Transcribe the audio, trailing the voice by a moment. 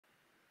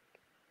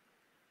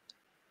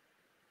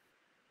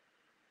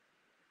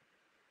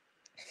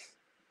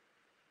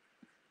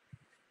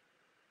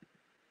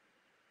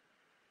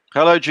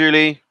Hello,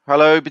 Julie.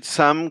 Hello,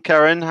 Sam,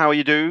 Karen. How are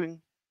you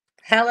doing?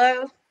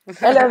 Hello. Hello,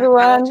 Hello,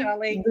 everyone.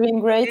 Charlie. Doing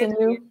great, Good. and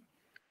you?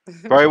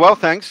 Very well,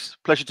 thanks.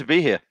 Pleasure to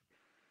be here.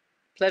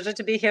 Pleasure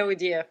to be here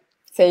with you.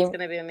 It's Same. going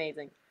to be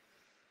amazing.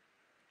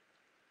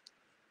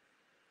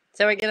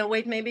 So we're going to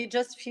wait maybe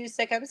just a few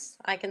seconds.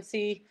 I can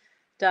see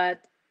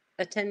that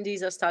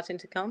attendees are starting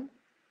to come.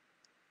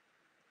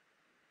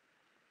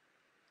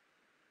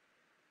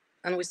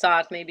 And we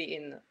start maybe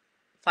in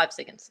 5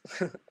 seconds.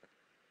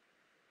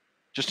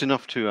 Just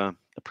enough to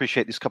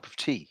appreciate this cup of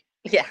tea.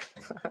 Yeah.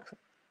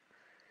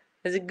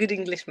 There's a good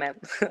Englishman.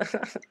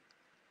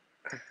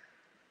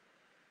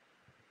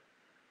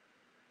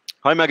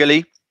 Hi,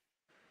 Magali.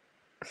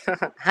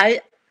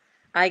 Hi.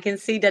 I can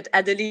see that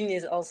Adeline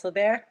is also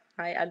there.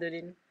 Hi,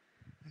 Adeline.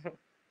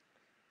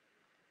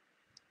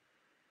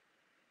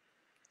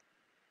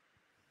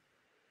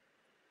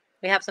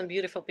 We have some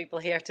beautiful people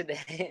here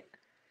today.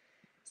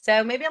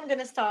 So maybe I'm going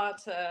to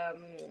start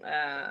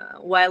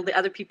while the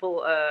other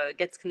people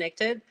gets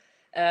connected.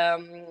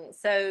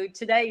 So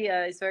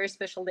today is a very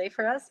special day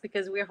for us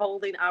because we're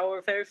holding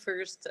our very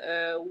first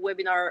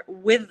webinar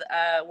with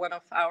one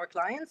of our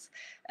clients.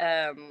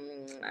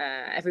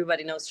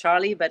 Everybody knows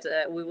Charlie, but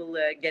we will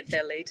get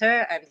there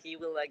later, and he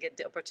will get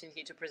the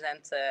opportunity to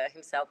present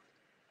himself.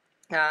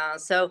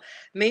 So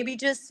maybe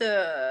just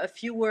a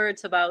few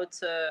words about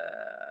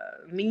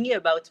me,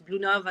 about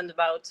bluenove, and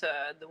about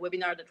the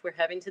webinar that we're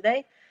having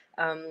today.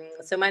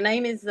 So my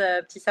name is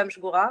Sam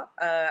Shgoura.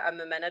 I'm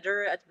a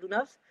manager at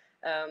bluenove.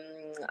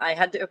 I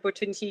had the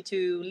opportunity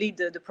to lead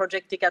the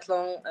project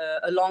Decathlon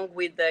along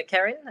with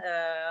Karen,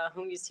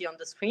 whom you see on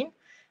the screen,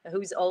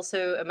 who is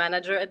also a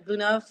manager at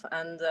bluenove,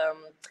 and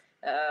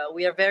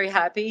we are very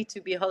happy to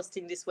be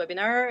hosting this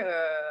webinar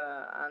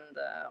and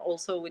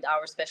also with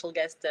our special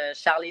guest,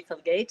 Charlie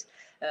Felgate,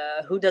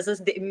 who does us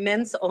the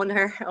immense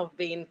honor of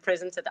being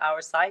present at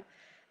our side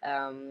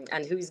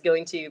and who is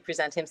going to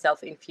present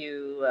himself in a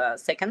few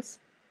seconds.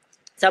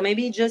 So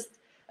maybe just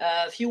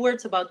a few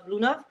words about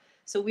bluenove.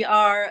 So we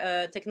are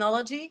a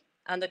technology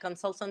and a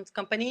consultant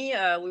company.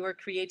 We were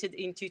created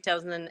in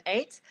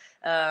 2008,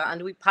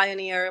 and we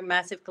pioneer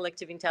massive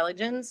collective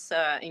intelligence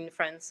in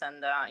France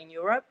and in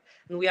Europe.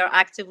 And we are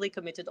actively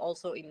committed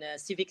also in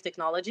civic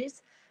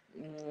technologies.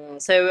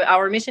 So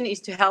our mission is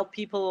to help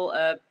people,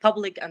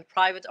 public and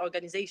private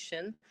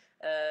organizations,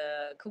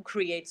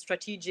 co-create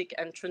strategic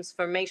and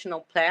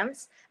transformational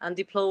plans and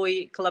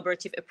deploy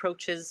collaborative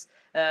approaches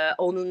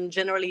on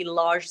generally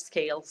large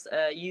scales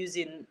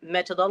using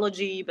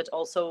methodology, but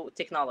also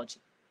technology.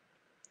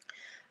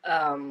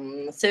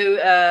 So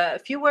a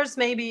few words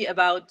maybe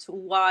about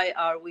why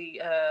are we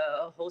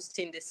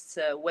hosting this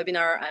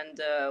webinar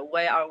and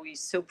why are we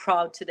so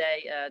proud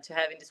today to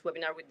having this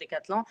webinar with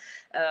Decathlon.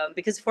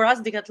 Because for us,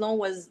 Decathlon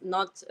was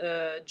not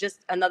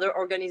just another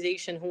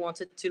organization who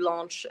wanted to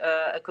launch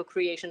a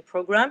co-creation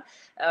program.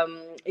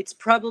 It's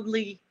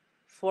probably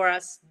for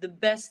us the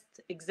best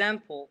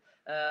example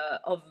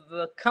of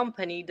a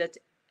company that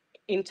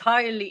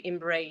entirely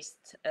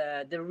embraced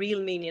the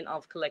real meaning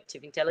of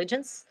collective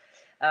intelligence.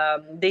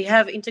 They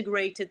have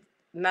integrated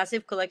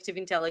massive collective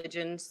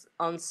intelligence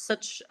on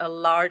such a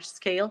large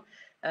scale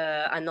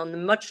and on a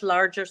much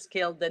larger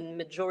scale than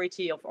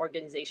majority of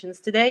organizations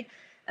today.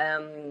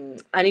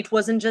 And it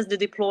wasn't just the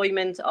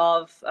deployment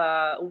of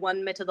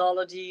one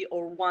methodology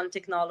or one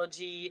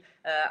technology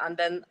and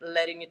then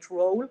letting it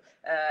roll.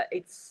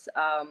 It's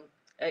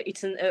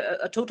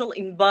a total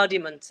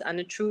embodiment and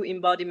a true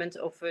embodiment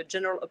of a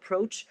general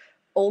approach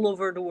all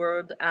over the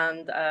world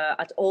and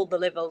at all the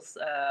levels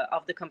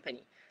of the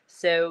company.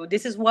 So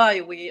this is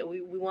why we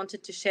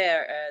wanted to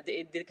share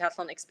the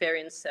Decathlon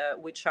experience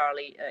with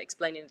Charlie,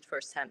 explaining it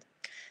firsthand.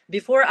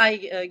 Before I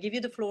give you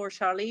the floor,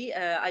 Charlie,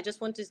 I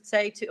just want to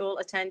say to all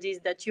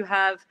attendees that you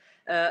have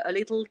a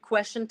little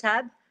question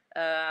tab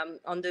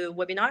on the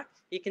webinar.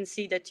 You can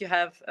see that you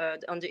have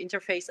on the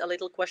interface a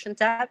little question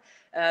tab.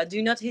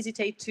 Do not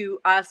hesitate to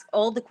ask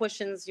all the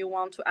questions you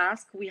want to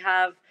ask.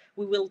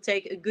 We will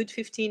take a good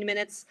 15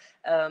 minutes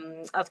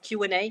of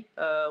Q&A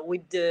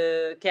with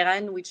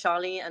Karen, with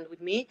Charlie, and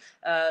with me.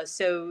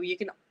 So you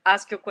can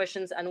ask your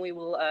questions, and we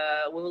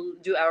will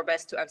do our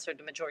best to answer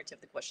the majority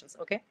of the questions.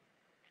 Okay.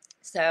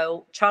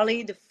 So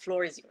Charlie, the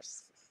floor is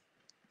yours.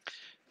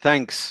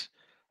 Thanks.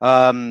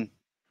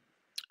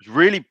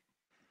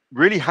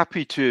 Really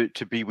happy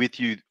to be with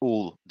you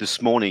all this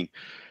morning.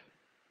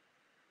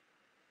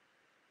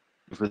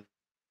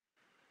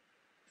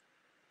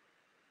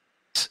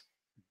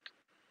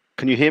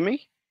 Can you hear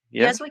me?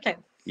 Yeah? Yes, we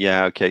can.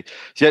 Yeah, okay.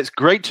 So it's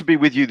great to be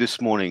with you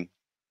this morning.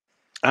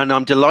 And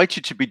I'm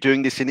delighted to be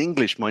doing this in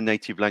English, my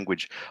native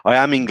language. I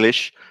am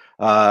English.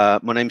 My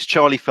name's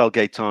Charlie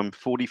Felgate. I'm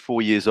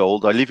 44 years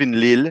old. I live in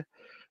Lille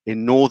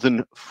in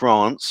northern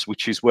France,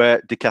 which is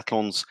where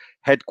Decathlon's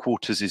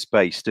headquarters is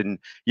based. And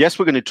yes,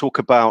 we're going to talk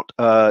about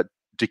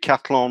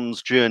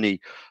Decathlon's journey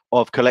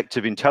of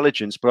collective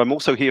intelligence, but I'm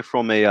also here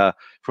from a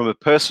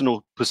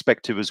personal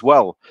perspective as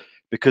well,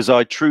 because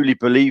I truly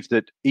believe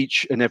that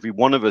each and every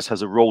one of us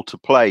has a role to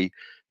play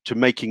to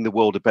making the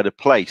world a better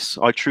place.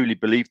 I truly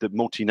believe that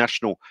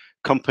multinational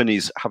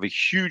companies have a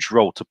huge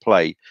role to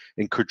play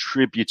in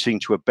contributing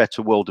to a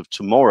better world of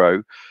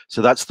tomorrow.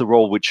 So that's the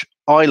role which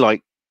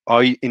I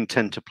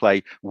intend to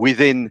play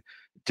within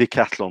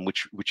Decathlon,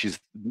 which is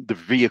the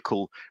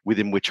vehicle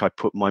within which I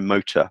put my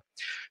motor.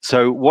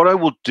 So what I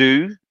will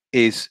do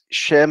is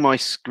share my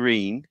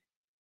screen.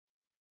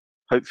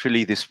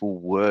 Hopefully this will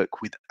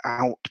work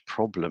without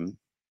problem.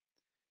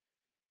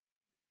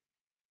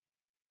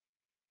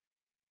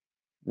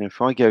 And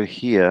if I go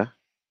here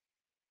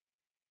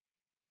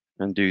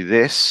and do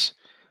this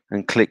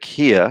and click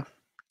here,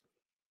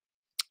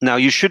 now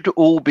you should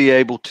all be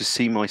able to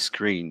see my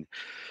screen.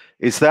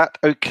 Is that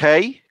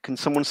okay? Can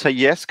someone say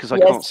yes? Because I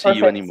can't see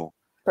you anymore.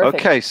 Perfect.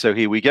 Okay, so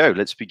here we go.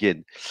 Let's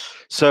begin.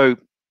 So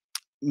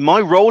my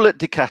role at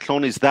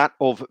Decathlon is that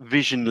of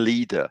vision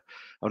leader,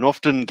 and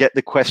often get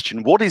the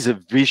question, what is a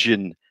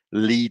vision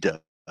leader?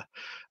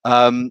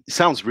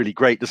 Sounds really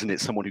great, doesn't it?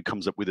 Someone who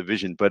comes up with a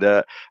vision.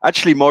 But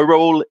actually, my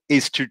role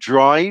is to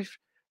drive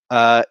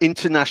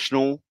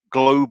international,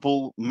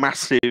 global,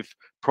 massive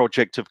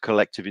project of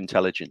collective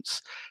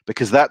intelligence,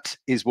 because that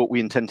is what we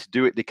intend to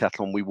do at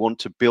Decathlon. We want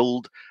to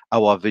build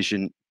our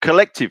vision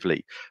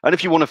collectively. And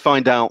if you want to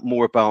find out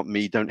more about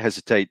me, don't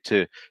hesitate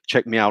to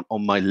check me out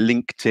on my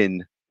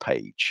LinkedIn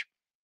page.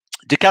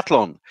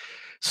 Decathlon.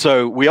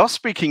 So we are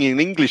speaking in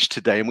English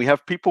today, and we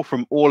have people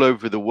from all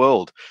over the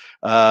world.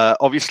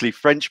 Obviously,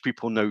 French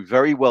people know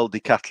very well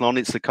Decathlon.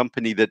 It's a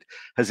company that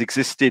has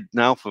existed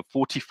now for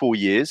 44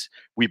 years.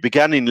 We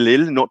began in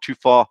Lille, not too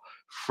far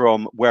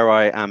from where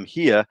I am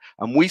here,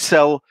 and we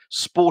sell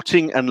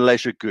sporting and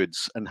leisure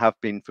goods and have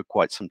been for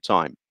quite some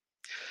time.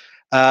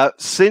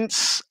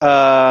 Since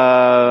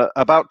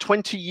about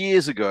 20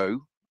 years ago,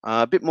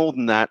 a bit more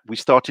than that, we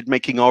started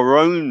making our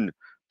own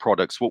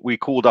products, what we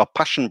called our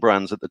passion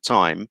brands at the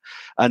time,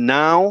 and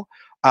now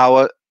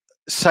our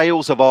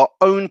sales of our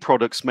own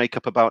products make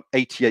up about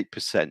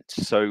 88%.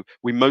 So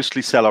we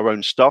mostly sell our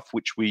own stuff,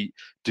 which we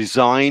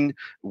design,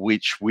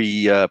 which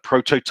we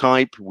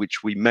prototype,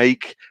 which we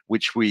make,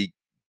 which we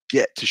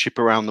get to ship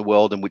around the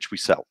world, and which we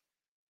sell.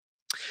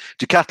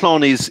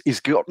 Decathlon is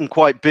gotten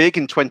quite big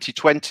in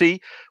 2020.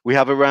 We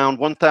have around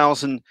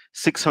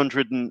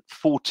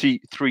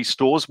 1,643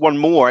 stores, one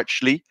more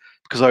actually,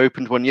 because I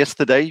opened one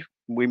yesterday.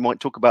 We might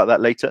talk about that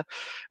later.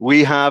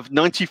 We have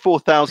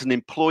 94,000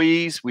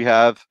 employees. We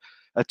have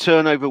a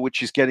turnover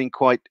which is getting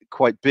quite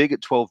big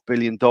at $12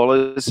 billion,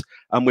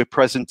 and we're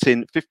present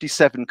in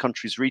 57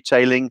 countries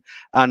retailing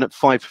and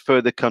 5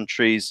 further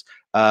countries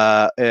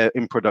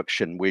in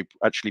production. We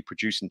actually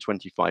produce in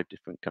 25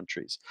 different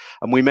countries,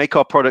 and we make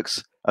our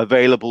products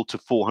available to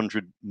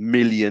 400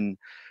 million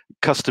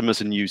customers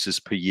and users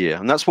per year,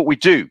 and that's what we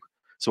do.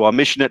 So our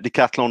mission at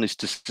Decathlon is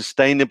to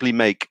sustainably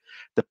make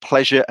the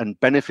pleasure and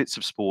benefits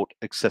of sport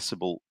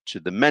accessible to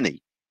the many.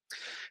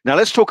 Now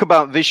let's talk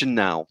about vision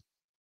now,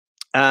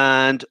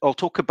 and I'll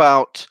talk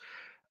about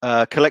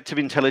collective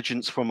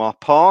intelligence from our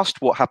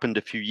past, what happened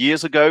a few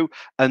years ago,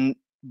 and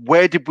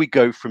where did we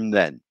go from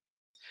then.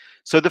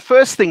 So the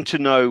first thing to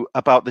know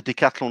about the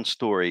Decathlon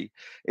story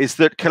is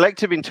that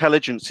collective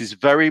intelligence is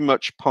very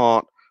much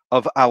part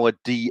of our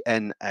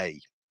DNA.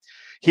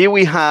 Here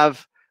we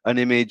have an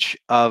image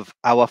of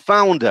our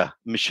founder,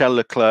 Michel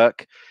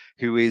Leclerc,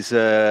 who is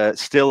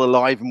still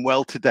alive and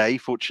well today,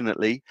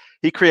 fortunately.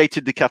 He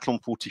created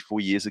Decathlon 44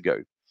 years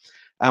ago.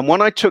 And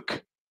when I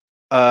took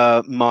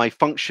my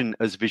function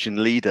as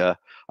vision leader,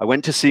 I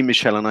went to see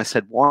Michel and I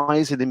said, why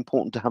is it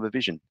important to have a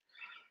vision?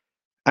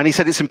 And he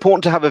said, it's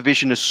important to have a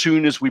vision as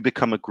soon as we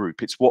become a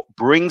group. It's what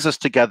brings us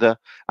together,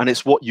 and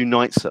it's what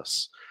unites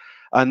us.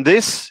 And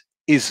this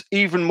is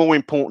even more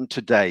important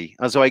today.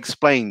 As I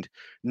explained,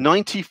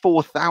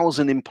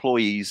 94,000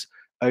 employees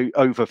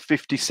over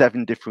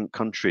 57 different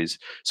countries.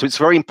 So it's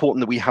very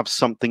important that we have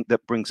something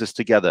that brings us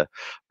together.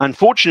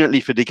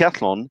 Unfortunately for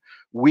Decathlon,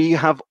 we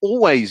have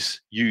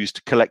always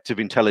used collective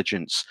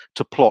intelligence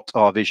to plot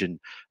our vision.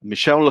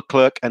 Michel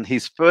Leclerc and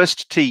his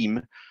first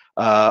team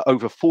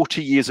over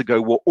 40 years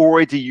ago were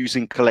already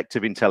using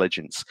collective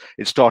intelligence.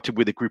 It started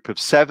with a group of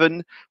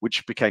 7,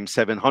 which became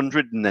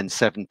 700, and then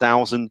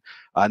 7,000,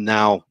 and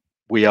now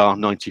we are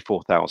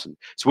 94,000.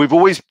 So we've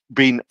always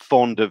been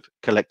fond of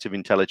collective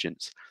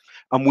intelligence.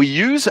 And we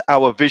use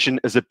our vision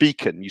as a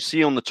beacon. You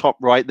see on the top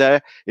right there,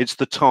 it's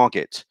the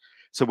target.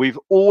 So we've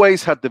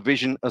always had the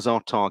vision as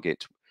our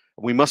target.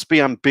 We must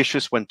be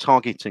ambitious when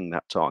targeting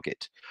that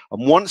target.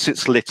 And once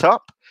it's lit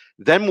up,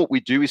 then what we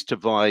do is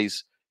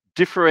devise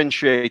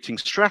differentiating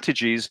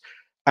strategies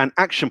and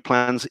action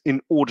plans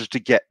in order to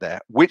get there,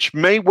 which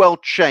may well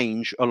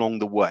change along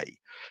the way.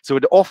 So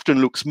it often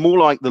looks more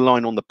like the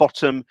line on the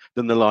bottom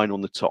than the line on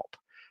the top.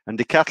 And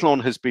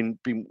Decathlon has been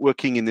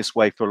working in this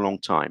way for a long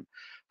time.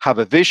 Have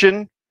a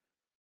vision,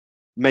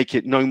 make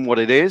it known what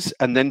it is,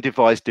 and then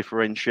devise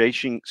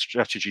differentiation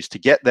strategies to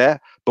get there.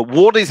 But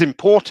what is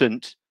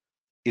important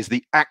is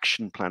the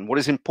action plan. What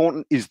is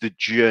important is the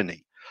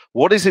journey.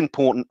 What is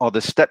important are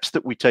the steps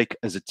that we take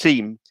as a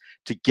team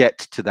to get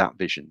to that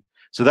vision.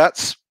 So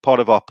that's part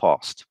of our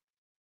past.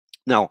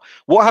 Now,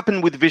 what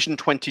happened with Vision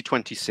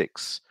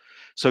 2026?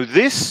 So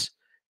this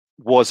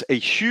was a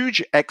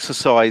huge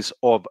exercise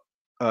of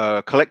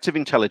collective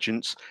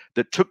intelligence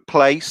that took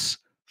place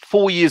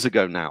 4 years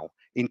ago now,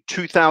 in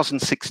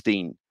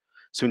 2016.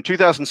 So in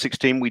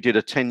 2016, we did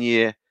a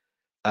 10-year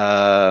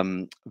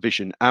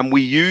vision, and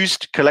we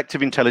used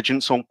collective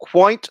intelligence on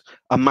quite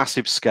a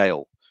massive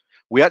scale.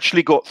 We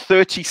actually got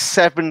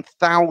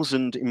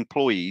 37,000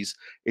 employees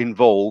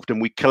involved,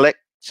 and we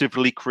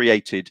collectively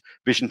created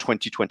Vision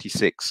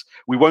 2026.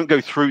 We won't go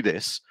through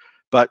this,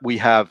 but we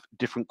have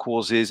different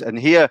causes. And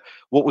here,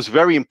 what was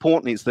very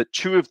important is that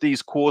 2 of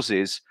these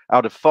causes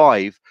out of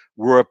 5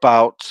 were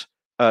about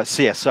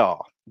CSR,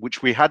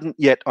 which we hadn't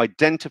yet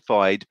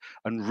identified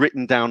and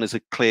written down as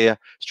a clear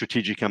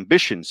strategic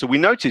ambition. So we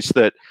noticed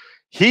that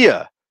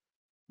here,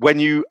 when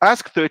you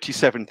ask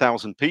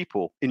 37,000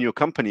 people in your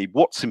company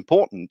what's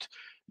important,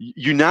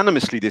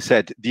 unanimously they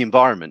said the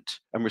environment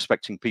and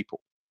respecting people.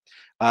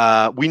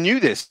 We knew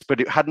this, but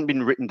it hadn't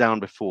been written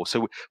down before.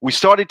 So we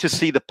started to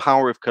see the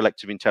power of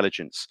collective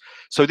intelligence.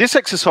 So this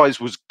exercise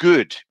was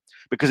good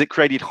because it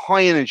created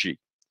high energy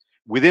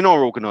within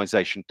our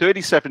organization.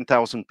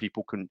 37,000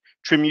 people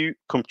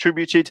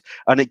contributed,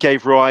 and it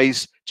gave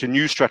rise to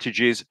new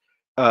strategies,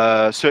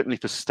 certainly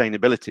for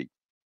sustainability.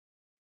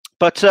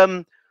 But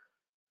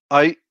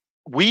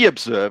we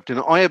observed,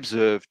 and I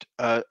observed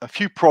a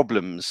few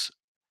problems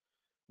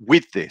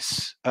with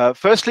this.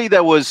 Firstly,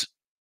 there was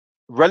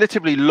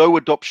relatively low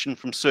adoption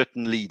from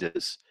certain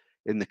leaders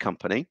in the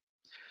company.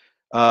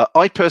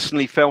 I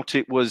personally felt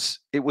it was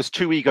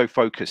too ego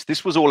focused.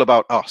 This was all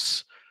about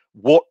us,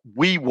 what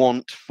we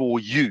want for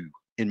you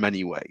in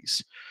many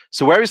ways.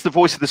 So where is the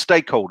voice of the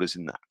stakeholders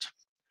in that?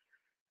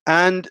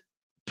 And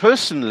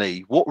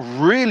personally, what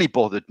really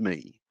bothered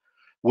me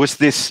was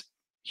this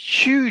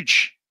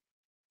huge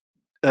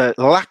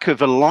lack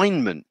of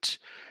alignment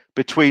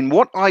between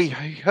what I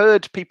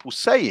heard people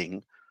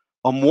saying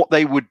on what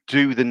they would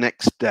do the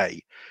next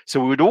day. So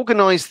we would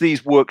organize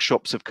these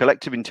workshops of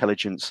collective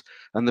intelligence,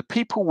 and the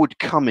people would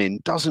come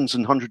in, dozens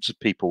and hundreds of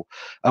people,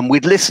 and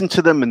we'd listen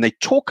to them, and they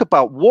talk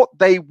about what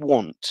they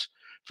want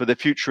for the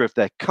future of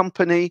their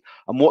company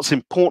and what's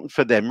important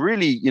for them,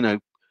 really, you know,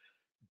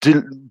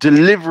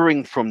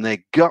 delivering from their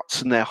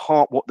guts and their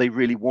heart what they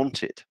really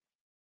wanted.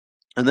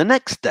 And the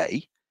next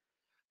day,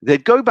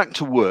 they'd go back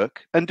to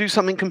work and do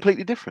something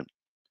completely different.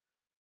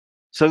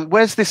 So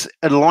where's this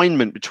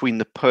alignment between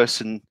the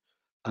person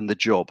and the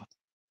job?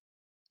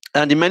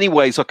 And in many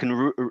ways, I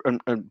can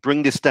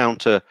bring this down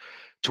to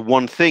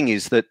one thing,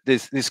 is that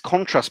there's this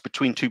contrast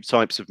between 2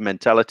 types of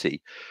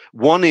mentality.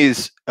 One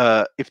is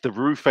if the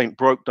roof ain't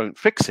broke, don't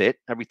fix it.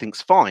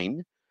 Everything's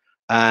fine.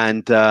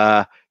 And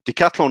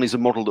Decathlon is a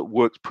model that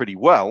works pretty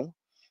well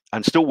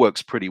and still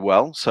works pretty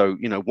well. So,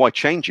 you know, why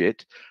change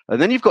it?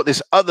 And then you've got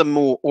this other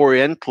more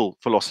oriental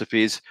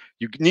philosophy, is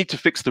you need to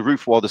fix the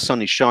roof while the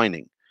sun is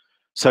shining.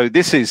 So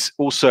this is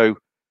also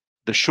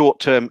the short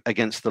term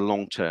against the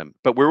long term,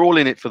 but we're all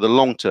in it for the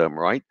long term,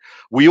 right?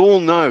 We all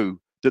know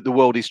that the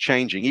world is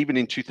changing. Even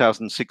in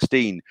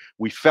 2016,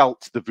 we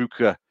felt the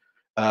VUCA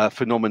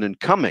phenomenon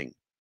coming,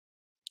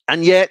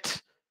 and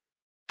yet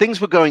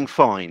things were going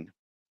fine.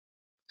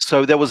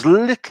 So there was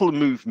little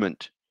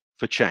movement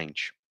for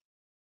change,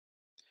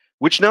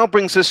 which now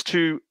brings us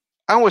to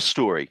our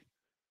story,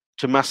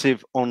 to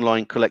massive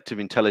online collective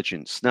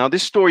intelligence. Now,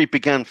 this story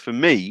began for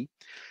me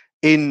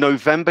in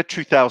November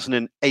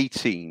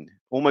 2018,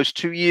 almost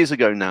 2 years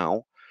ago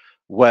now,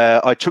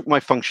 where I took my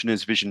function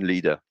as vision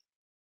leader.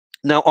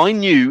 Now, I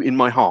knew in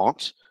my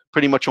heart,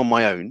 pretty much on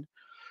my own,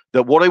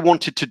 that what I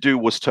wanted to do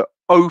was to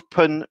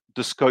open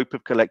the scope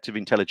of collective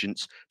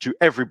intelligence to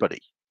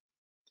everybody,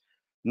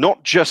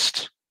 not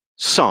just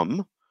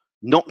some,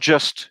 not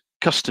just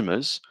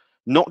customers,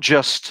 not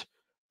just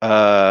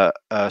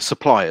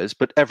suppliers,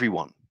 but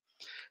everyone.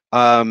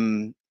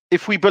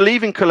 If we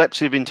believe in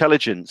collective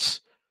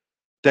intelligence,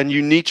 then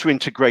you need to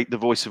integrate the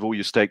voice of all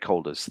your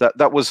stakeholders.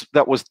 That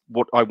was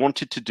what I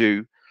wanted to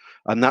do,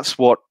 and that's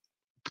what,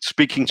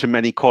 speaking to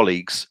many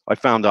colleagues, I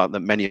found out that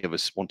many of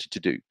us wanted to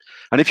do.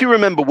 And if you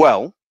remember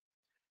well,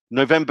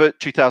 November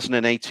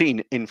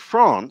 2018 in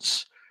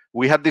France,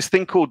 we had this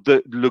thing called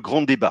Le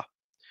Grand Débat.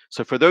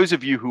 So for those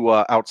of you who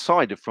are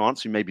outside of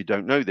France, who maybe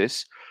don't know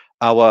this,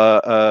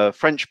 our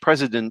French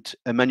president,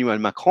 Emmanuel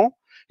Macron,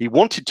 he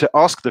wanted to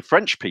ask the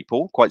French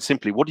people, quite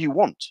simply, what do you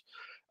want?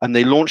 And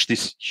they launched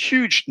this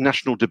huge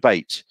national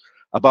debate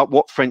about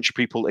what French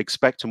people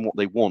expect and what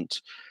they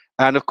want.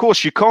 And of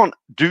course, you can't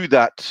do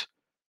that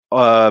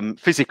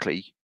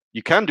physically.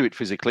 You can do it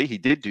physically. He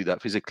did do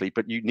that physically,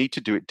 but you need to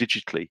do it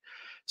digitally.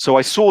 So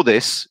I saw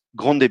this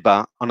Grand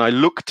Débat, and I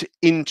looked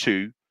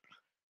into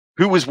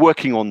who was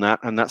working on that,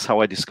 and that's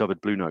how I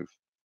discovered bluenove.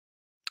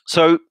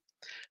 So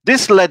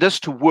this led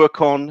us to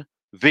work on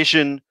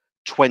Vision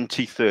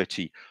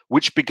 2030,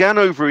 which began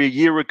over a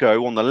year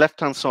ago. On the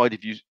left-hand side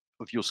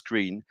of your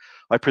screen,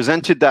 I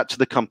presented that to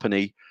the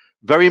company.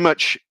 Very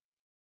much,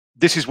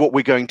 this is what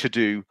we're going to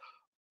do.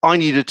 I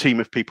need a team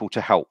of people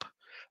to help,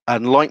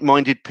 and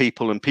like-minded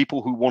people and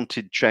people who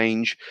wanted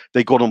change,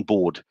 they got on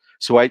board.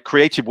 So I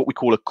created what we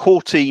call a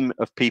core team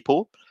of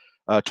people,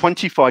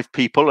 25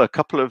 people. A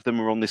couple of them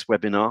are on this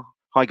webinar.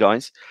 Hi,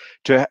 guys,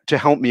 to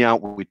help me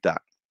out with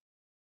that.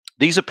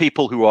 These are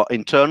people who are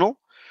internal,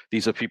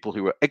 these are people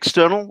who are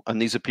external,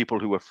 and these are people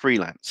who are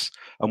freelance.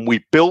 And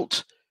we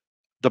built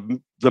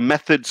the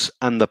methods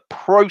and the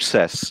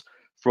process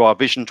for our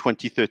Vision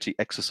 2030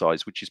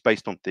 exercise, which is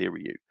based on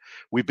Theory U.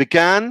 We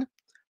began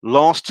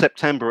last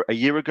September, a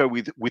year ago,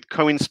 with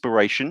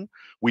co-inspiration.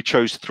 We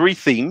chose 3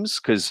 themes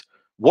because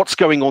what's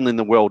going on in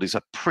the world is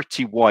a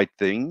pretty wide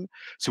theme.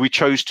 So we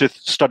chose to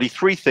study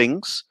 3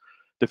 things: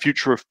 the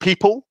future of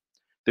people,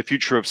 the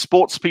future of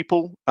sports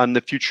people, and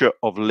the future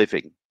of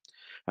living.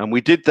 And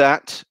we did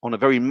that on a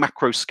very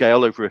macro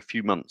scale over a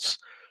few months,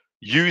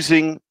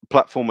 using a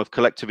platform of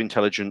collective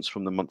intelligence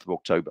from the month of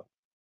October.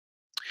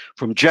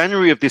 From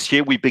January of this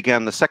year, we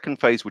began the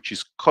second phase, which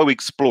is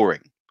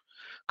co-exploring.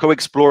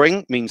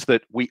 Co-exploring means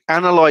that we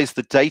analyze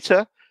the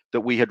data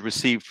that we had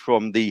received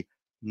from the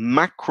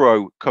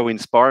macro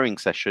co-inspiring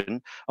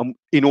session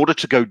in order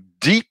to go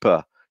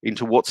deeper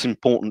into what's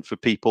important for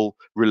people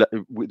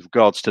with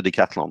regards to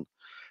Decathlon.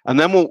 And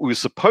then what we were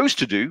supposed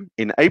to do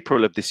in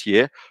April of this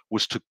year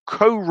was to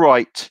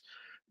co-write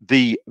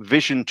the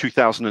Vision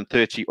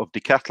 2030 of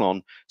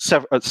Decathlon,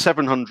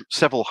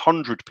 several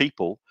hundred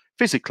people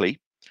physically,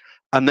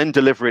 and then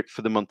deliver it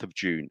for the month of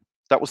June.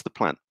 That was the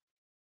plan.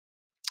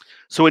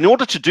 So in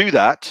order to do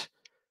that,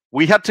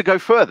 we had to go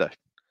further.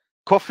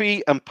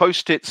 Coffee and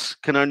Post-its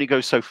can only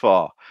go so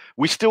far.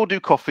 We still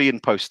do coffee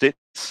and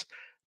Post-its,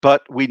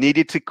 but we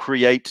needed to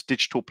create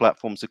digital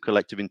platforms of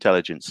collective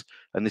intelligence.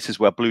 And this is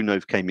where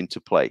bluenove came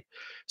into play.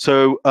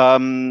 So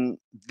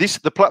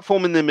the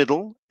platform in the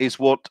middle is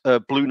what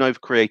bluenove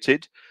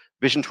created,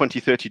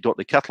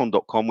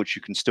 vision2030.decathlon.com, which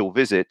you can still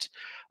visit.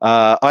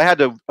 I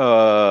had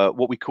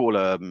what we call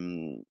a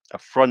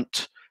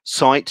front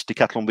site,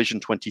 Decathlon Vision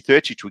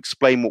 2030, to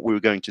explain what we were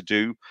going to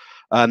do.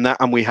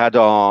 And we had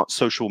our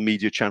social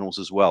media channels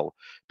as well,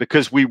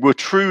 because we were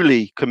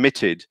truly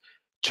committed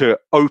to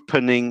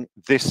opening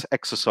this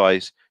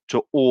exercise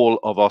to all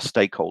of our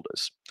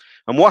stakeholders.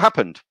 And what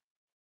happened?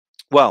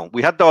 Well,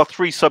 we had our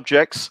 3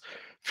 subjects: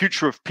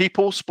 future of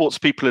people, sports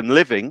people, and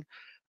living.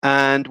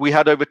 And we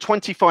had over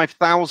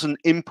 25,000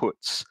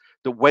 inputs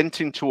that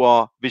went into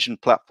our Vision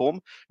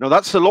platform. Now,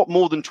 that's a lot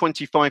more than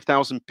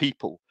 25,000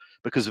 people,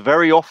 because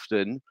very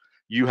often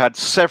you had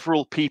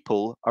several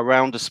people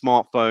around a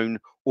smartphone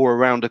or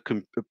around a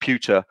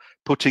computer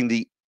putting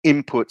the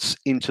inputs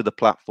into the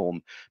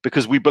platform,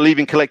 because we believe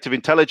in collective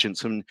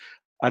intelligence, and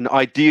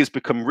ideas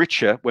become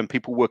richer when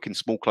people work in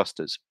small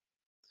clusters.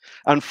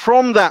 And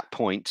from that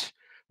point,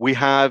 we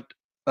have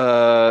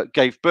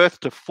gave birth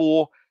to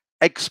 4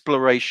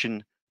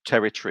 exploration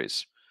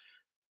territories.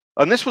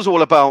 And this was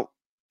all about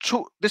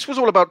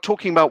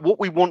talking about what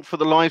we want for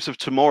the lives of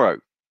tomorrow.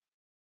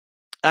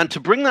 And to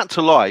bring that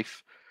to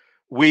life,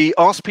 we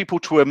asked people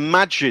to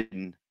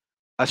imagine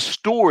a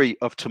story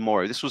of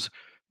tomorrow. This was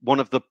one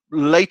of the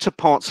later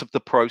parts of the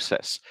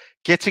process,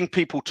 getting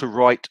people to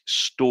write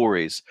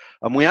stories.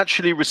 And we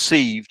actually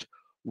received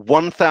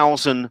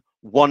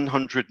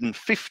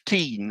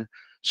 1,115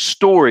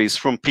 stories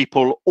from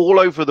people all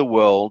over the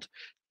world,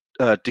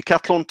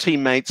 Decathlon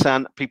teammates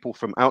and people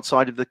from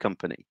outside of the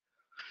company.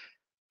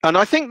 And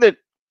I think that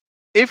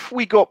if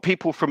we got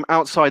people from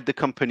outside the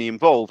company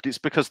involved, it's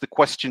because the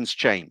questions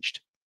changed.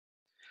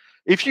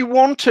 If you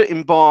want to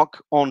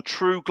embark on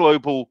true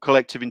global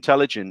collective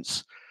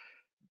intelligence,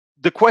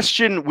 the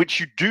question which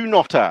you do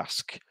not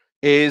ask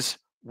is,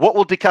 what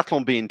will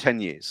Decathlon be in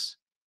 10 years?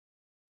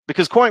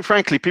 Because quite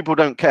frankly, people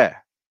don't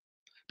care.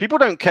 People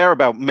don't care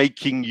about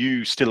making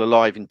you still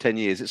alive in 10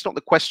 years. It's not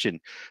the question.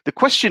 The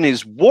question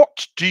is,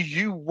 what do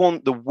you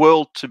want the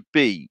world to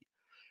be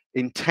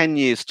in 10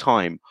 years'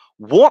 time?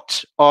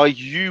 What are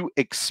you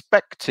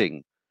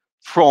expecting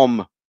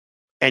from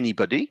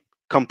anybody,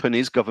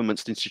 companies,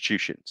 governments,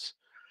 institutions?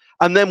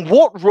 And then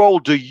what role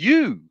do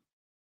you,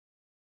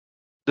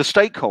 the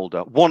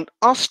stakeholder, want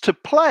us to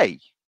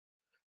play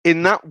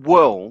in that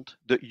world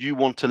that you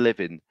want to live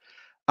in?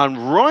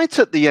 And right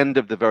at the end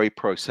of the very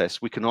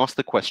process, we can ask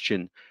the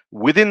question,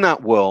 within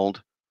that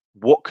world,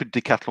 what could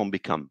Decathlon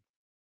become?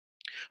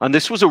 And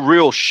this was a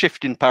real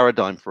shift in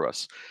paradigm for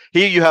us.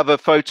 Here you have a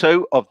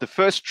photo of the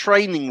first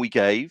training we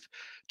gave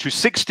to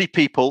 60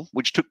 people,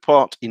 which took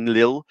part in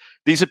Lille.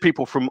 These are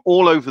people from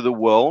all over the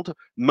world,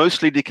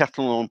 mostly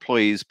Decathlon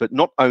employees, but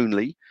not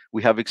only.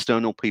 We have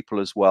external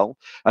people as well.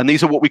 And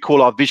these are what we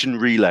call our vision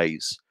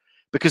relays,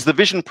 because the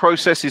vision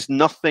process is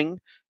nothing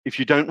if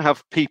you don't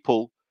have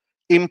people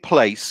in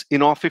place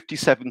in our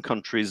 57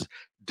 countries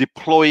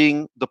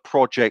deploying the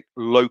project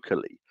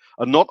locally,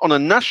 and not on a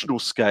national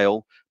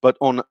scale, but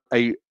on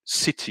a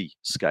city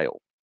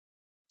scale.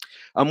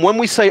 And when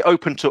we say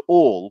open to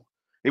all,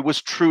 it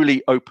was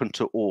truly open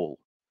to all.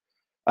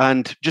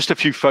 And just a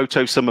few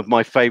photos, some of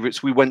my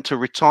favorites. We went to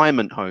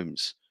retirement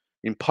homes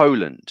in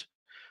Poland.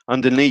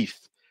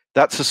 Underneath,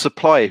 that's a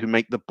supplier who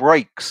make the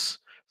brakes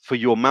for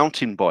your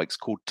mountain bikes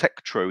called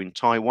Tektro in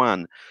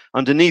Taiwan.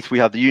 Underneath, we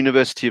have the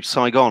University of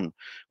Saigon.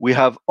 We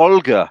have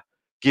Olga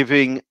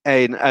giving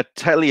an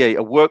atelier,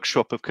 a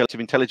workshop of collective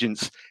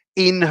intelligence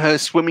in her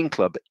swimming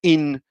club,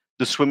 in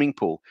the swimming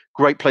pool.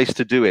 Great place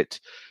to do it.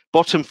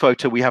 Bottom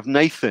photo, we have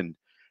Nathan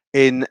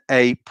in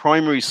a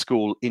primary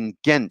school in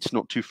Ghent,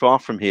 not too far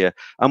from here.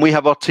 And we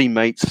have our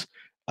teammates,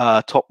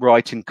 top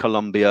right in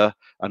Colombia,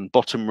 and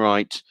bottom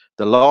right,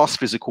 the last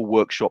physical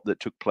workshop that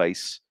took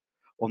place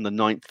on the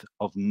 9th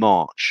of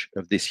March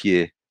of this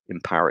year in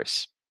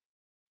Paris.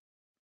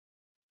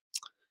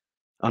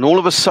 And all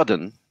of a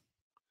sudden,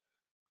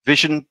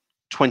 Vision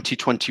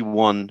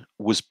 2021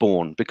 was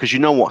born, because you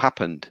know what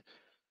happened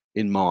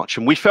in March.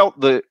 And we felt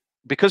that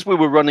because we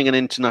were running an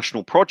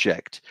international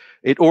project,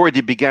 it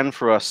already began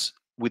for us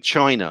with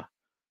China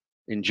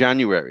in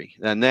January,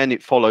 and then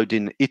it followed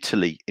in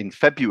Italy in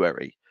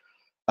February.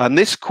 And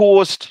this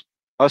caused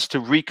us to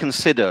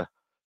reconsider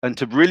and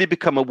to really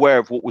become aware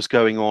of what was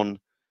going on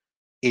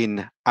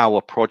in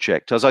our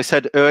project. As I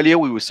said earlier,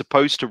 we were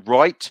supposed to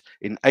write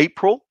in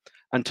April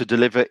and to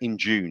deliver in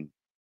June,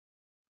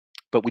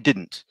 but we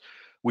didn't.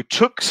 We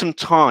took some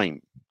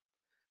time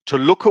to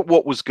look at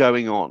what was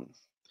going on.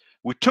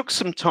 We took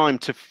some time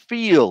to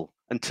feel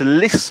and to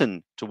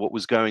listen to what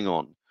was going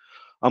on.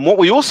 And what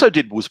we also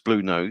did was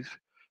bluenove,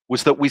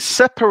 was that we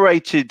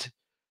separated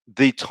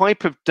the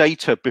type of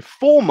data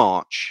before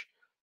March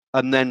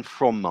and then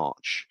from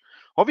March.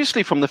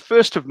 Obviously, from the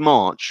 1st of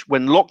March,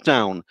 when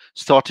lockdown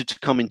started to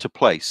come into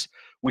place,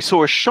 we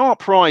saw a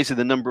sharp rise in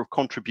the number of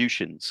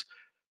contributions,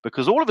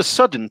 because all of a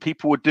sudden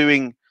people were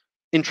doing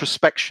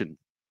introspection,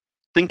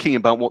 thinking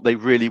about what they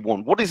really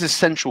want, what is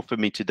essential for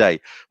me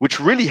today, which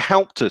really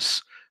helped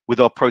us with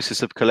our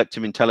process of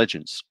collective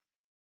intelligence.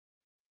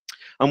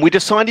 And we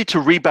decided to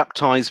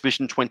rebaptize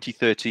Vision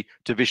 2030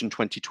 to Vision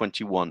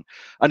 2021.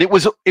 And it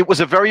was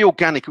a very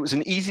organic, it was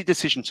an easy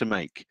decision to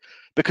make,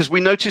 because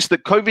we noticed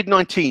that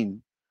COVID-19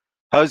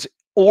 has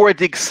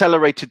already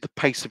accelerated the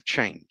pace of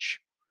change,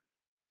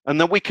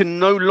 and that we can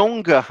no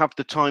longer have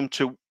the time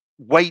to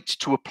wait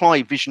to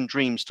apply vision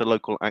dreams to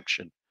local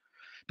action.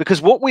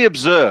 Because what we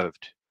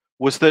observed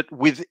was that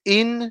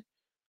within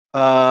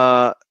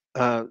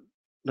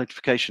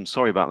notification,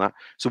 sorry about that.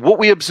 So what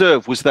we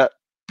observed was that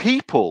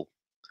people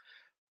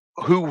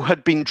who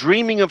had been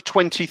dreaming of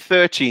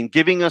 2030 and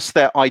giving us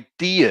their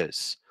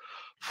ideas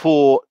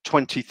for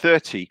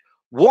 2030,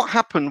 what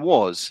happened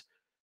was,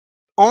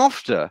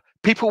 after,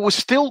 people were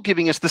still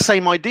giving us the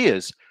same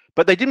ideas,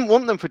 but they didn't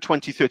want them for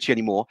 2030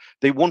 anymore.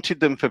 They wanted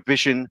them for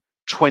Vision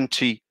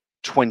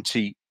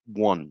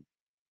 2021.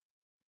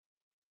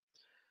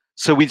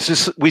 So we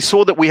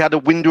saw that we had a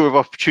window of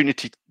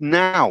opportunity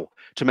now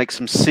to make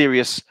some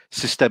serious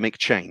systemic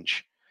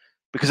change.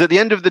 Because at the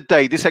end of the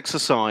day, this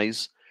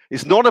exercise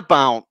is not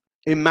about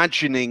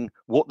imagining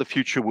what the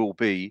future will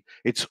be.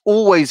 It's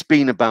always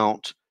been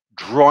about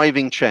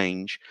driving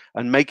change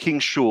and making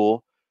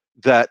sure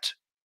that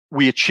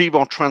we achieve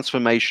our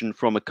transformation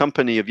from a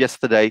company of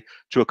yesterday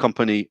to a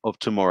company of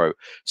tomorrow.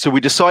 So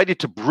we decided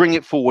to bring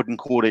it forward and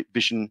call it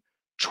Vision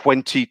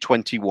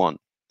 2021.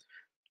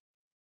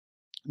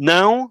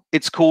 Now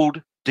it's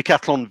called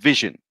Decathlon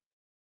Vision,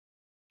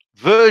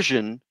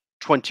 version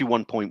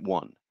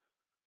 21.1.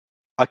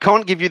 I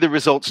can't give you the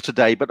results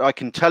today, but I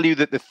can tell you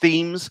that the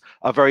themes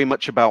are very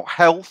much about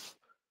health,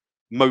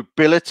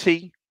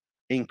 mobility,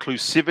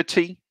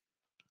 inclusivity,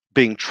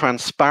 being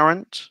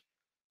transparent,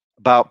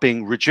 about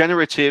being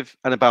regenerative,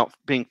 and about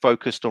being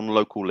focused on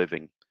local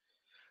living.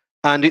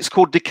 And it's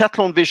called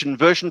Decathlon Vision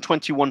version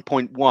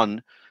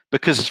 21.1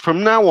 because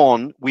from now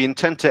on, we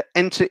intend to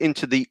enter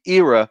into the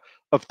era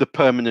of the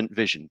permanent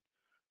vision.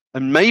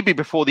 And maybe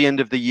before the end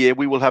of the year,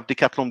 we will have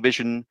Decathlon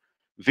Vision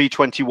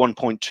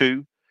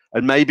V21.2,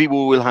 and maybe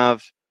we will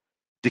have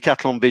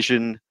Decathlon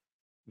Vision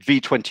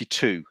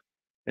V22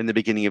 in the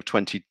beginning of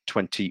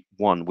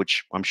 2021,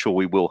 which I'm sure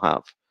we will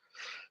have.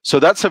 So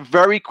that's a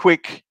very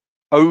quick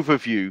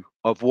overview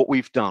of what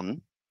we've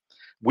done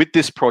with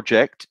this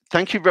project.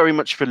 Thank you very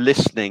much for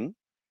listening.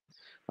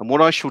 And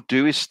what I shall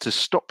do is to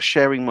stop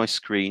sharing my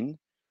screen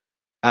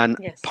and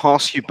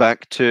pass you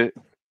back to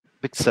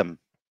Vixem.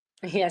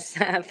 Yes,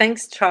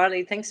 thanks,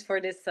 Charlie. Thanks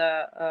for this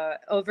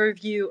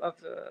overview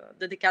of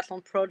the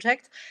Decathlon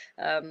project.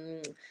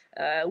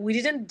 We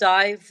didn't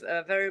dive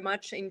very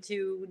much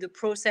into the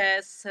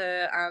process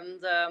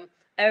and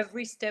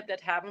every step that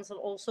happens, and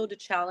also the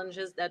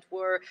challenges that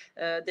were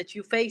that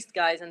you faced,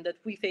 guys, and that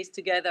we faced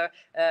together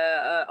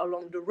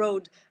along the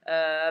road,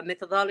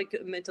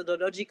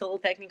 methodological,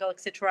 technical,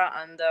 etc.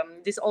 And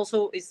this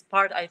also is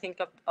part, I think,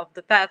 of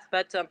the path.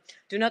 But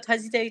do not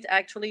hesitate.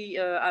 Actually,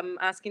 I'm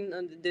asking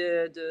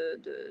the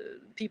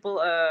people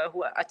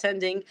who are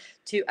attending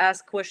to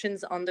ask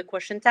questions on the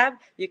question tab.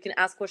 You can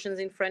ask questions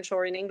in French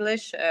or in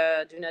English.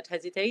 Do not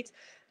hesitate.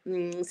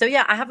 So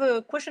yeah, I have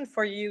a question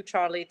for you,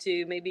 Charlie,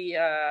 to maybe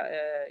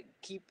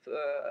keep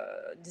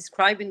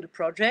describing the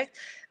project.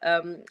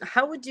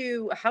 How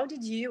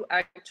did you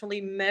actually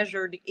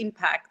measure the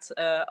impact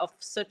of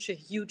such a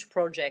huge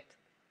project?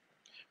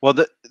 Well,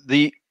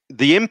 the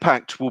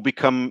impact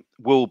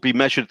will be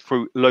measured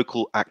through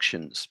local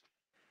actions.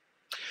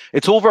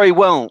 It's all very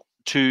well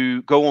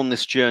to go on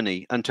this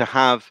journey and to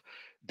have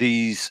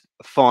these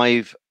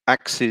 5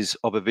 axes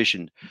of a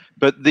vision.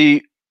 But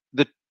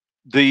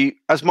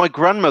as my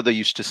grandmother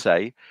used to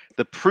say,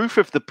 the proof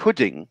of the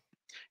pudding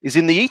is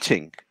in the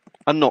eating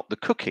and not the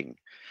cooking.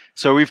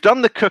 So we've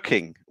done the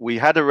cooking, we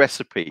had a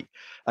recipe,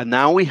 and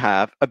now we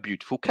have a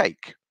beautiful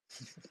cake.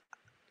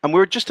 And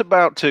we're just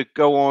about to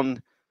go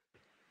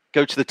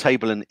to the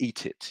table and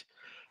eat it.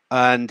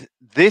 And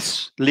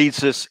this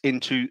leads us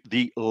into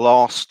the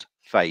last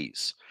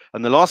phase.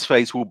 And the last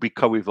phase will be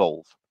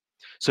co-evolve.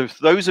 So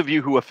for those of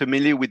you who are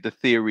familiar with the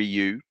theory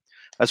U,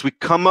 as we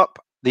come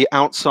up the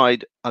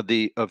outside of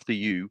the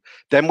U,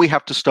 then we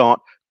have to start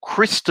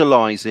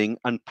crystallizing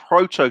and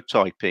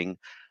prototyping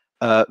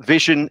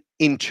vision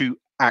into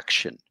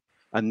action.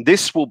 And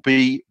this will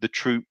be the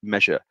true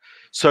measure.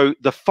 So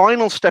the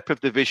final step of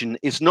the vision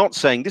is not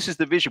saying, this is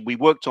the vision, we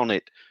worked on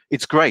it,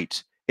 it's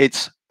great.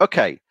 It's,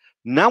 okay,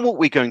 now what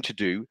we're going to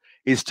do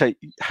is to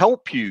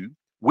help you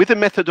with a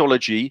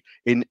methodology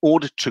in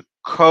order to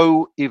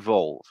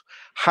co-evolve,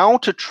 how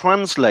to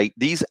translate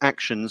these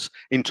actions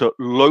into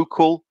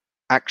local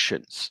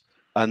actions.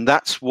 And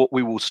that's what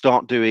we will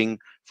start doing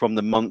from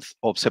the month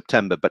of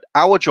September. But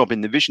our job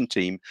in the vision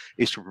team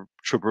is to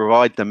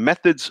provide the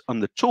methods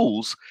and the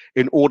tools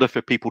in order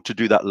for people to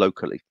do that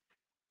locally.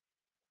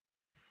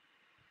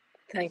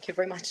 Thank you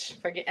very much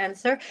for the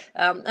answer.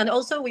 And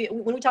also,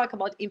 when we talk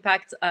about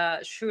impact,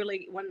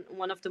 surely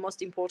one of the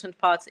most important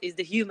parts is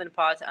the human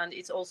part, and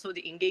it's also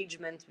the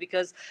engagement,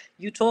 because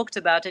you talked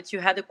about it. You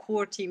had a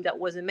core team that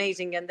was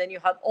amazing, and then you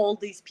had all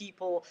these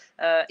people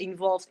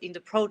involved in the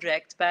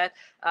project. But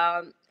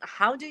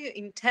how do you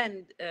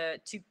intend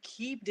to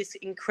keep this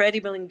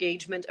incredible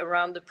engagement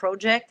around the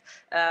project,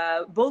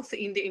 both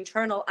in the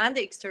internal and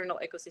the external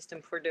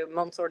ecosystem for the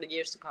months or the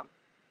years to come?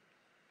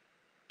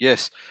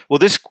 Yes. Well,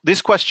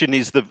 this question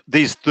is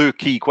the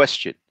key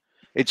question.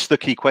 It's the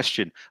key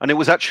question. And it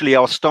was actually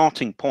our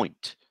starting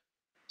point.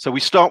 So we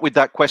start with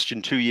that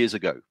question 2 years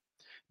ago,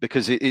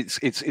 because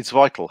it's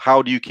vital.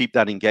 How do you keep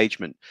that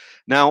engagement?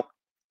 Now,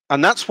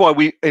 and that's why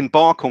we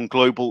embark on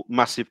global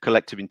massive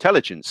collective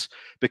intelligence,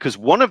 because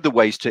one of the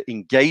ways to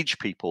engage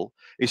people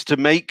is to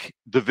make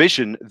the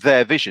vision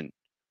their vision.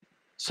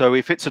 So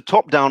if it's a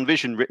top-down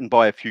vision written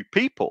by a few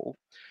people,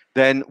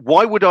 then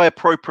why would I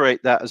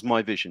appropriate that as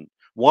my vision?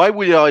 Why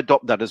would I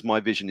adopt that as my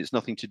vision? It's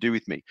nothing to do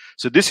with me.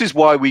 So this is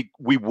why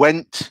we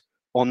went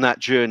on that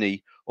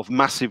journey of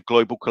massive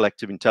global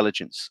collective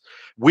intelligence.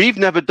 We've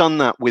never done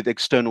that with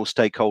external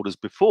stakeholders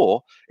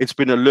before. It's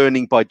been a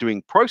learning by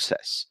doing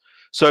process.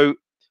 So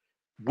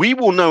we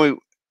will know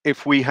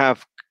if we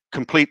have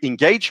complete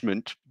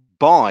engagement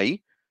by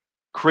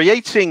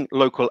creating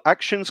local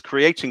actions,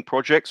 creating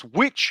projects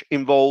which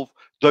involve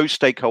those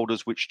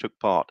stakeholders which took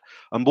part.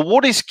 But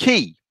what is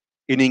key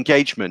in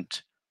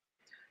engagement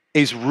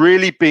is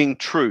really being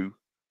true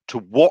to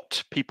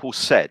what people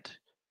said,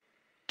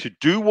 to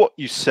do what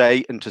you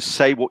say and to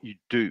say what you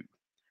do.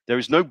 There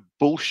is no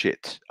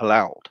bullshit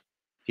allowed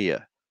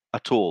here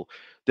at all.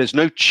 There's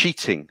no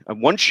cheating.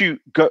 And once you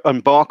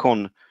embark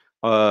on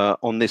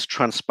this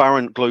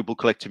transparent global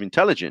collective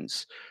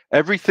intelligence,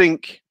 everything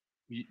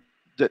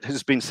that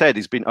has been said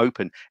has been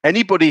open.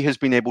 Anybody has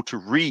been able to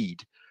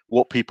read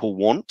what people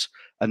want,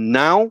 and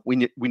now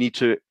we need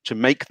to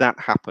make that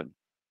happen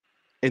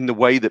in the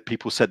way that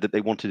people said that they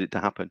wanted it to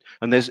happen.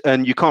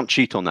 And you can't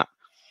cheat on that.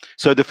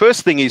 So the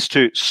first thing is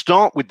to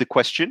start with the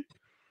question,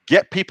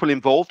 get people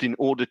involved in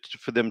order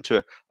for them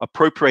to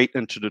appropriate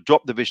and to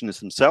adopt the vision as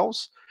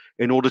themselves,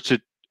 in order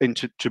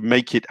to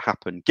make it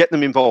happen. Get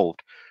them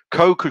involved,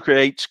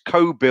 co-create,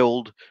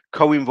 co-build,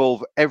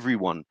 co-involve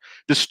everyone.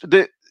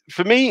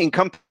 For me, in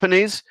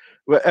companies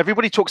where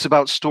everybody talks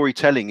about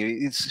storytelling,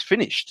 it's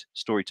finished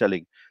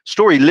storytelling.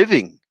 Story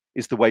living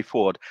is the way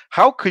forward.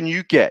 How can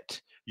you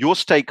get your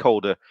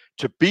stakeholder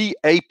to be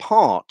a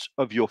part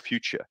of your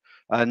future?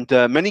 And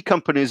many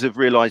companies have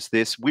realized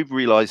this. We've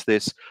realized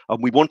this,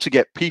 and we want to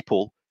get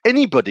people,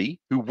 anybody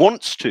who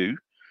wants to,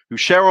 who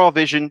share our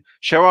vision,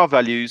 share our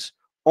values,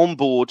 on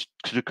board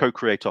to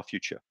co-create our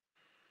future.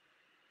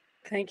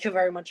 Thank you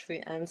very much for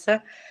your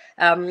answer.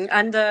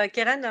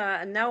 Keren,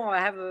 now I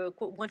have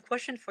one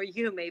question for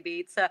you. Maybe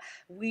it's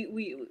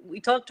we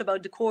talked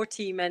about the core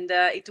team, and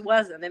it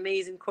was an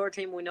amazing core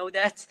team. We know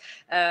that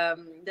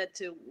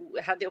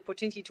had the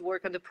opportunity to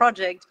work on the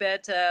project.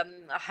 But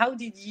how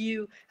did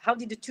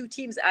the two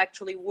teams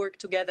actually work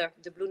together,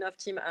 the bluenove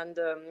team and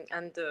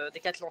the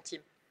Decathlon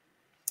team?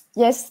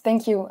 Yes,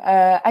 thank you.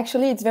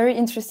 Actually, it's very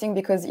interesting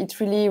because it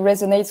really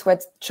resonates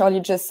what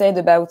Charlie just said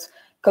about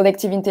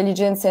collective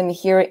intelligence and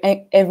hear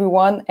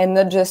everyone, and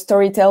not just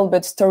storytell,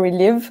 but story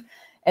live.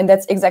 And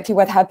that's exactly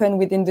what happened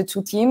within the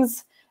two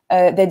teams.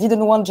 They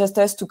didn't want just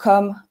us to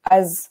come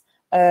as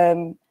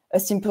a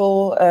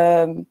simple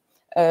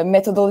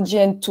methodology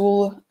and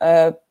tool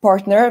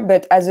partner,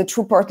 but as a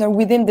true partner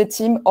within the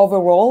team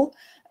overall.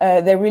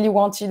 They really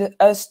wanted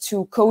us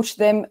to coach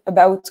them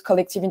about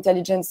collective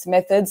intelligence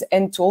methods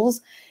and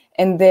tools.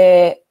 And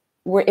they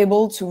were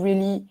able to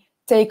really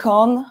take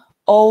on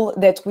all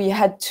that we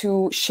had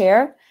to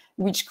share,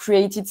 which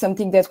created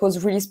something that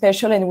was really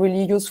special and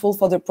really useful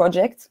for the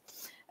project.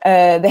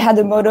 They had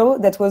a motto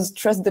that was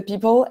trust the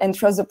people and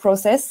trust the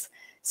process.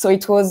 So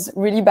it was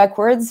really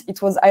backwards.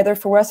 It was either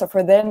for us or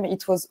for them.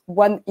 It was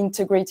one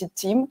integrated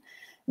team.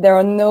 There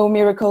are no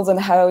miracles on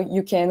how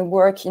you can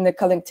work in a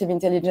collective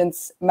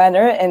intelligence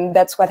manner. And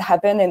that's what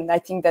happened. And I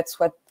think that's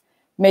what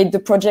made the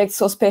project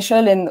so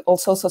special and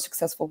also so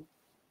successful.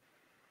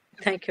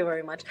 Thank you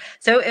very much.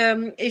 So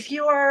if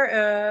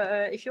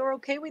you're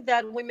okay with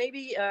that, we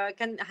maybe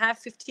can have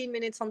 15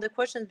 minutes on the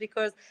questions,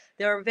 because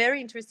there are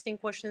very interesting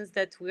questions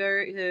that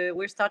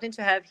we're starting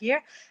to have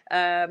here.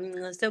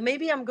 So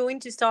maybe I'm going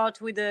to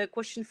start with a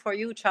question for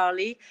you,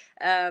 Charlie.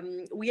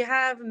 We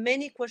have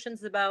many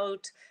questions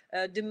about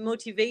the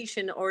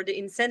motivation or the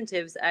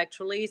incentives,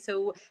 actually.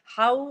 So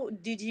how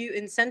did you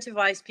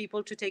incentivize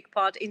people to take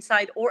part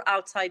inside or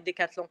outside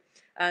Decathlon?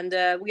 And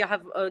we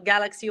have a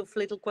galaxy of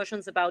little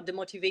questions about the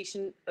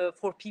motivation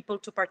for people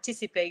to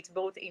participate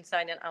both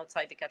inside and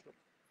outside Decathlon.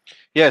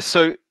 Yeah,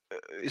 so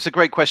it's a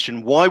great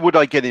question. Why would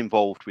I get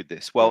involved with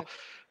this? Well,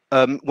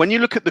 when you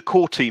look at the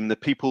core team, the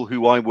people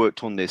who I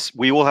worked on this,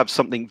 we all have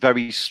something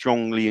very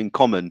strongly in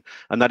common,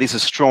 and that is a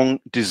strong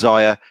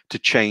desire to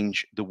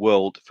change the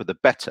world for the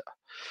better.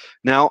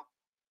 Now,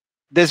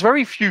 there's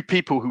very few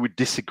people who would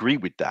disagree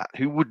with that,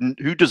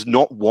 who does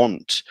not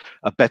want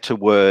a better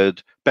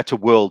world,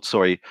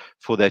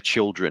 for their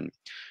children.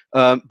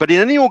 But in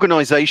any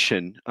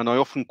organization, and I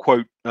often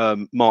quote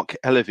Mark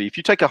Elevy, if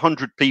you take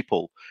 100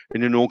 people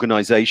in an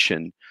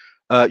organization,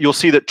 you'll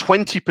see that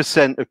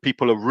 20% of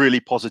people are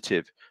really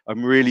positive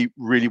and really,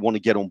 really want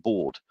to get on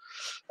board.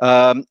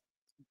 On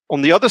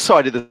the other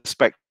side of the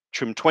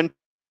spectrum, 20%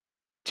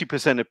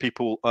 of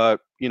people are,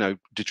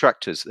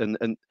 detractors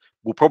and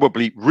will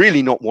probably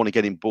really not want to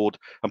get on board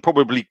and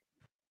probably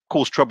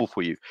cause trouble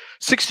for you.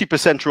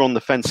 60% are on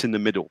the fence in the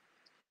middle.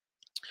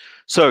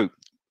 So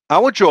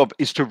our job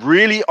is to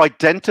really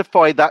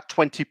identify that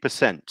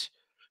 20%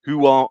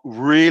 who are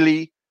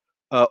really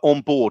on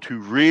board, who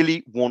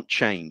really want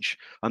change.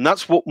 And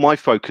that's what my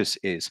focus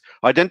is.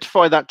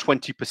 Identify that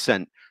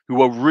 20%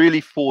 who are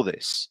really for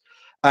this.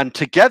 And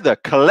together,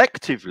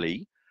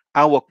 collectively,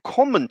 our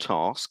common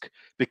task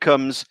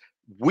becomes,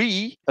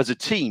 we as a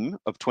team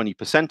of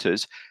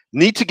 20%ers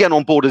need to get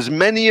on board as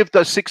many of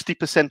those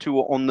 60% who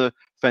are on the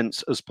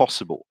fence as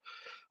possible.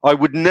 I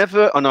would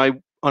never, and I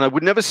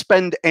would never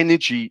spend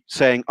energy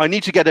saying, I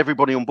need to get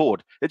everybody on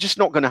board. It's just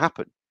not going to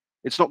happen.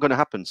 It's not going to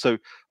happen. So,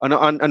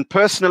 and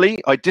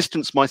personally, I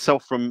distance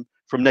myself from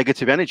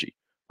negative energy.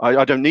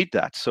 I don't need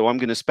that. So I'm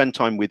going to spend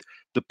time with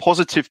the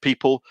positive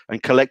people,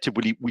 and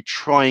collectively we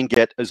try and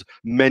get as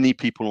many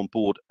people on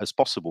board as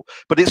possible.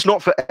 But it's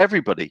not for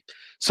everybody.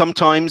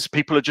 Sometimes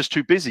people are just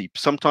too busy.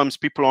 Sometimes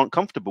people aren't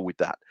comfortable with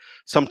that.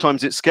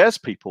 Sometimes it scares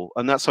people,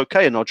 and that's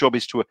okay. And our job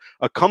is to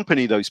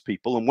accompany those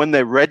people. And when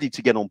they're ready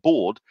to get on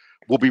board,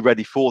 we'll be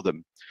ready for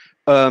them.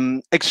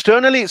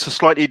 Externally, it's a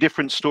slightly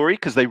different story,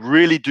 because they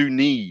really do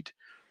need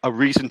a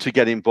reason to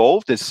get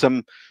involved. There's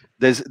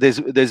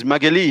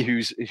Magali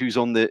who's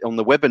on the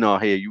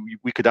webinar here.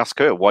 We could ask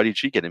her, why did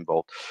she get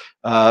involved?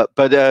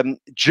 But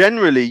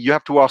generally, you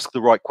have to ask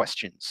the right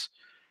questions.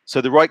 So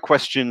the right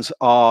questions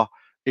are,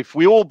 if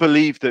we all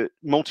believe that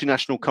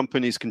multinational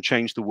companies can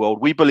change the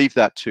world, we believe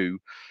that too.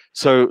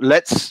 So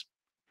let's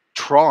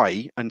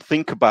try and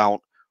think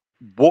about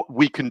what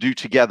we can do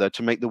together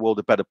to make the world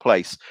a better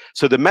place.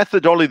 So the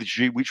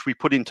methodology which we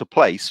put into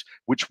place,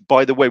 which,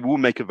 by the way, we'll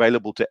make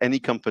available to any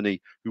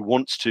company who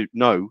wants to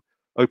know,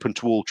 open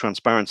to all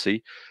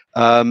transparency.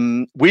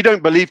 We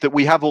don't believe that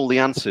we have all the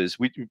answers.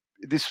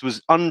 This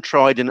was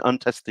untried and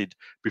untested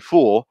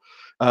before.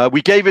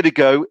 We gave it a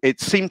go. It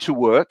seemed to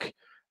work.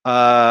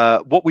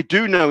 What we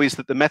do know is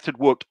that the method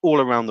worked all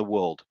around the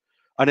world.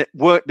 And it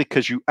worked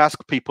because you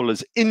ask people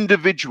as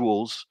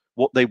individuals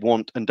what they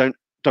want, and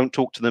don't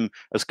talk to them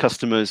as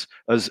customers,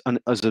 as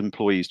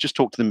employees. Just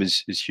talk to them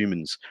as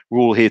humans. We're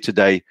all here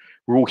today.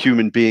 We're all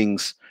human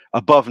beings,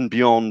 above and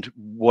beyond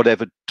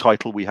whatever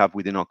title we have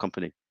within our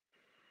company.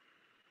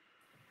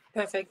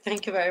 Perfect.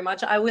 Thank you very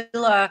much. I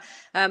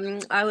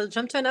will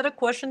jump to another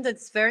question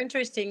that's very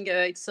interesting.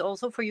 It's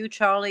also for you,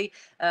 Charlie.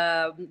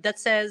 That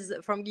says,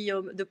 from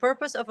Guillaume, the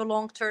purpose of a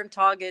long-term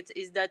target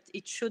is that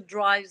it should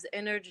drive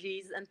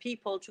energies and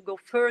people to go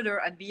further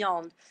and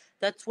beyond.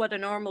 That's what a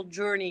normal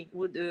journey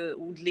would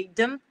lead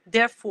them.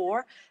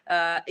 Therefore,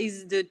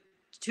 is the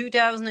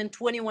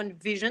 2021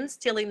 vision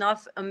still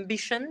enough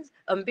ambitious,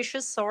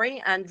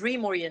 and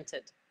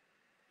dream-oriented?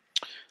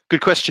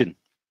 Good question.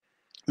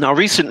 Now,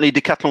 recently,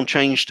 Decathlon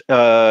changed we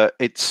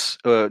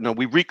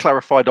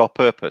reclarified our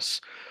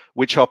purpose,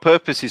 which our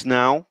purpose is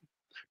now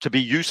to be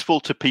useful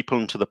to people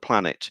and to the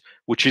planet,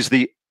 which is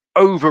the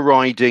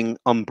overriding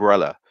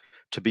umbrella,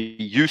 to be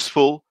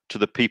useful to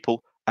the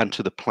people and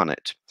to the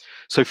planet.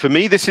 So for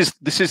me, this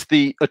is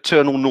the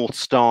eternal North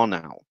Star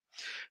now.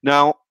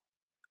 Now,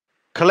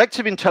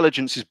 collective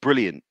intelligence is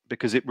brilliant,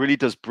 because it really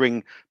does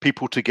bring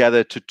people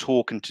together to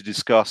talk and to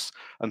discuss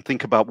and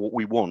think about what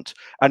we want.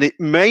 And it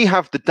may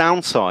have the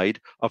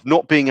downside of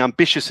not being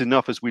ambitious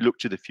enough as we look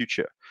to the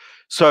future.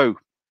 So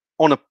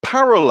on a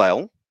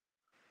parallel,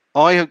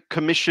 I have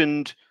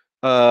commissioned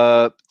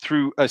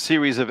through a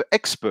series of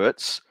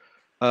experts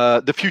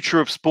the future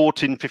of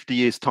sport in 50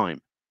 years'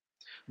 time,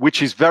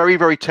 which is very,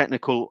 very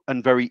technical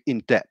and very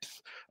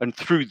in-depth. And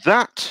through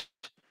that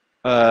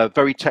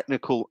very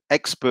technical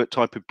expert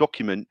type of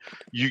document,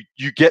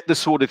 you get the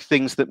sort of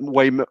things that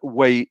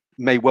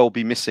may well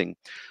be missing.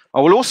 I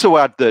will also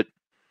add that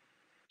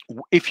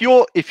if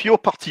your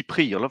parti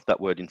pris, I love that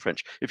word in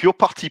French, if your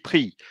parti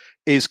pris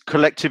is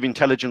collective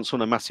intelligence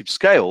on a massive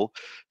scale,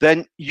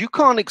 then you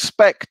can't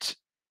expect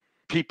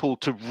people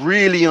to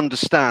really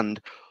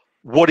understand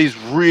what is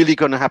really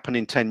going to happen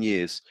in 10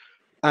 years.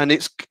 And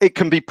it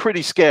can be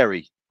pretty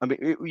scary. I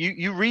mean,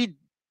 you read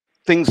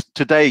things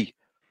today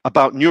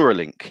about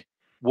Neuralink,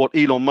 what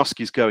Elon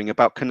Musk is going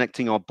about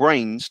connecting our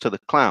brains to the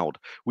cloud,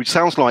 which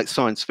sounds like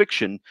science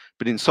fiction,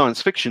 but in science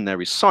fiction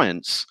there is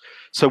science.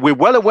 So we're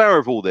well aware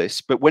of all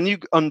this, but when you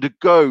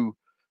undergo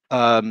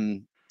a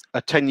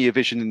 10-year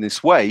vision in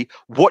this way,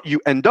 what you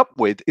end up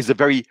with is a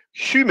very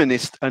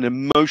humanist and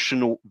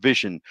emotional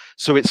vision.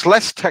 So it's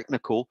less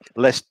technical,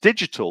 less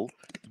digital.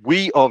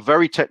 We are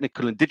very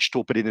technical and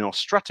digital, but in our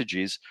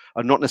strategies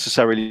and not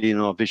necessarily in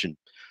our vision.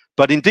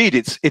 But indeed,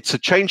 it's a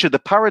change of the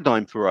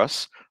paradigm for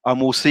us, and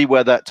we'll see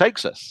where that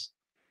takes us.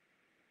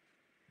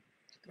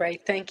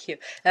 Great, thank you.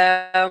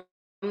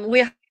 We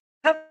have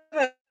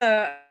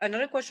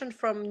another question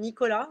from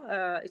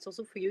Nicola. It's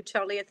also for you,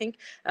 Charlie, I think.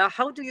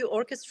 How do you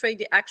orchestrate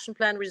the action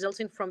plan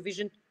resulting from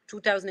Vision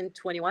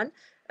 2021?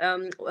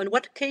 And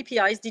what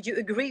KPIs did you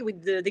agree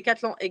with the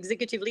Decathlon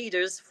executive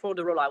leaders for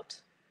the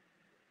rollout?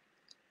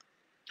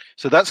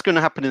 So that's going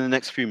to happen in the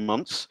next few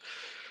months.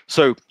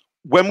 So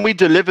when we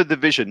deliver the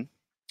vision,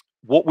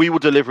 what we will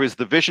deliver is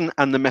the vision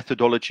and the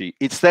methodology.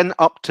 It's then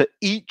up to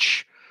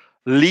each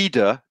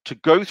leader to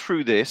go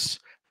through this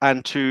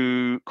and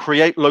to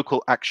create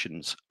local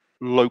actions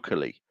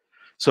locally.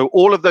 So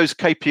all of those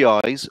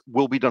KPIs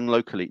will be done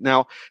locally.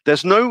 Now,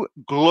 there's no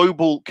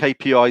global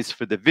KPIs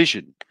for the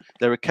vision.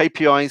 There are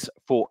KPIs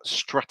for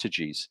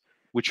strategies,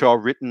 which are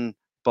written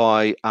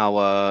by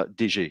our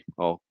DG,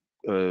 or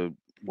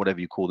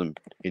whatever you call them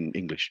in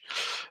English,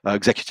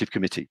 executive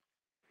committee.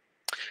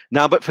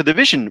 Now, but for the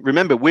vision,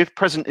 remember, we're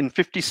present in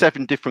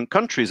 57 different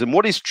countries. And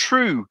what is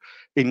true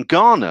in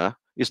Ghana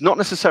is not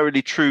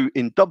necessarily true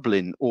in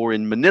Dublin or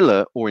in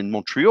Manila or in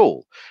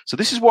Montreal. So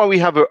this is why we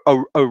have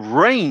a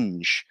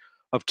range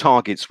of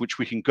targets which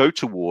we can go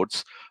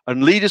towards,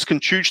 and leaders can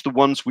choose the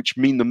ones which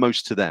mean the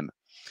most to them.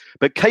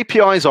 But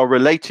KPIs are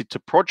related to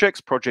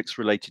projects, projects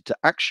related to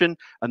action,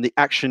 and the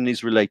action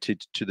is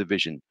related to the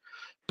vision.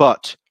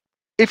 But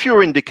if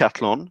you're in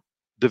Decathlon,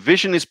 the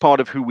vision is part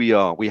of who we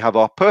are. We have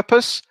our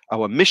purpose,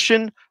 our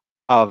mission,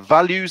 our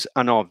values,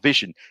 and our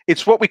vision.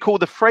 It's what we call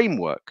the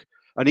framework.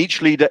 And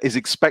each leader is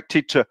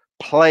expected to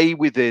play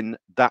within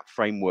that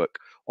framework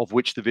of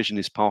which the vision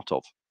is part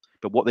of.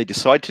 But what they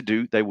decide to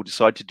do, they will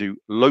decide to do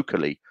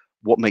locally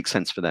what makes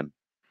sense for them.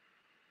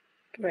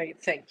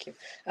 Great, thank you.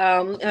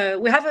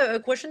 We have a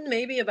question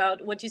maybe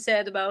about what you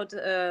said about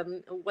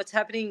what's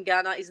happening in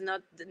Ghana is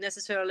not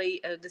necessarily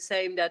the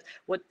same that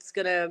what's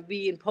going to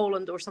be in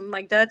Poland or something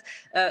like that.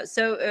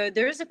 So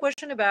there is a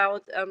question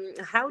about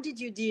how did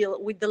you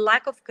deal with the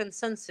lack of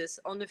consensus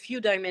on a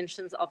few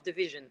dimensions of the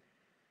vision?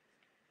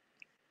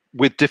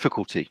 With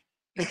difficulty.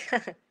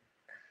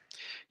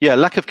 Yeah,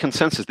 lack of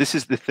consensus. This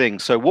is the thing.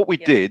 So what we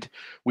did,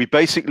 we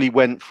basically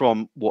went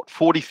from, what,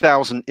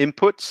 40,000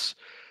 inputs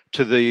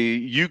to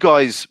you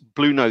guys,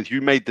 bluenove,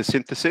 you made the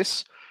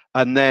synthesis.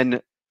 And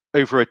then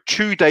over a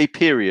 2-day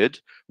period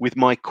with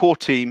my core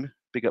team,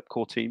 big up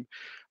core team,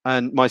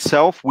 and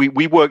myself,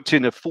 we worked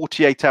in a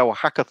 48-hour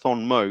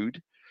hackathon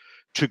mode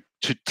to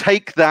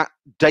take that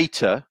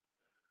data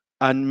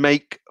and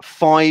make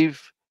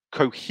 5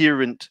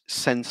 coherent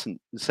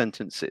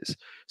sentences.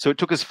 So it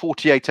took us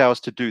 48 hours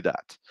to do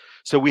that.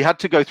 So we had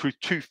to go through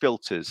 2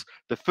 filters.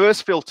 The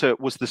first filter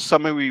was the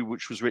summary,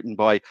 which was written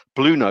by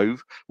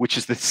bluenove, which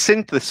is the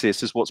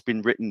synthesis is what's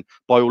been written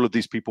by all of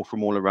these people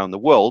from all around the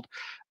world.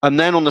 And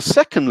then on the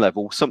second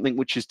level, something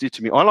which is dear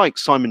to me, I like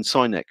Simon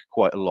Sinek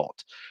quite a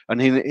lot.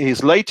 And in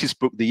his latest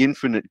book, The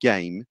Infinite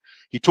Game,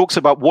 he talks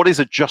about what is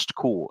a just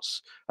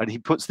cause. And he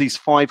puts these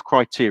 5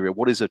 criteria.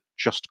 What is a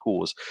just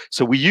cause?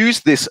 So we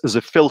use this as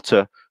a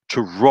filter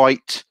to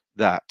write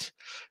that.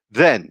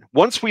 Then,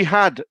 once we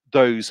had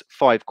those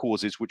 5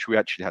 causes, which we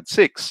actually had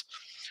 6,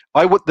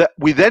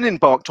 we then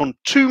embarked on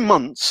 2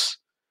 months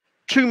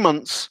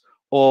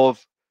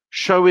of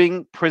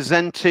showing,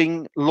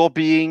 presenting,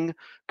 lobbying,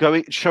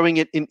 showing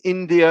it in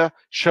India,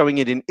 showing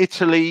it in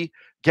Italy,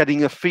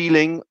 getting a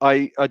feeling.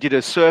 I did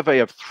a survey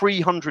of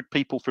 300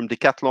 people from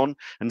Decathlon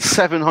and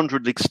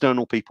 700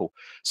 external people.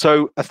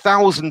 So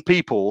 1,000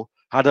 people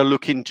had a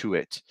look into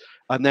it.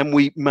 And then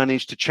we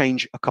managed to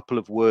change a couple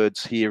of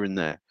words here and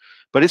there.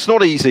 But it's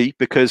not easy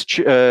because,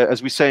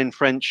 as we say in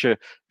French,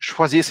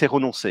 choisir c'est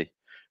renoncer.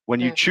 When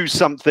you choose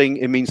something,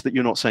 it means that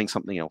you're not saying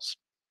something else.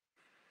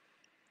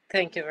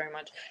 Thank you very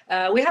much.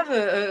 We have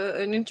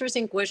an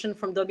interesting question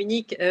from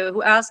Dominique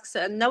who asks,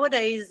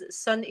 nowadays,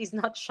 sun is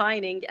not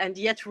shining and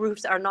yet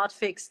roofs are not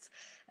fixed.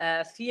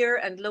 Fear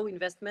and low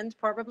investment,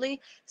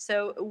 probably.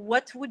 So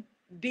what would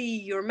be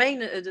your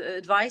main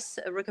advice,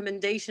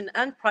 recommendation,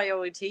 and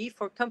priority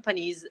for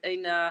companies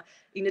in a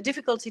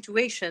difficult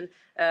situation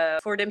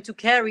for them to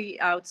carry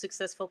out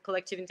successful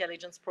collective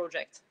intelligence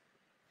projects?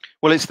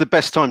 Well, it's the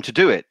best time to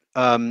do it,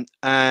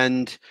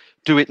 and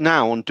do it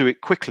now, and do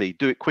it quickly.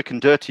 Do it quick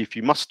and dirty if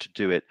you must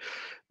do it.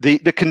 The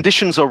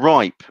conditions are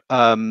ripe.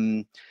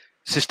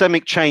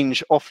 Systemic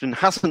change often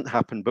hasn't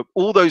happened, but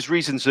all those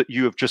reasons that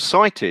you have just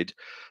cited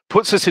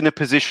puts us in a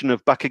position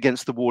of back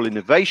against the wall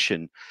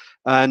innovation.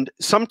 And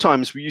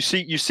sometimes you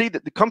see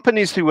that the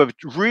companies who have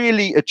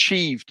really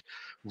achieved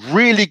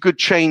really good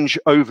change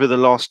over the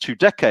last 2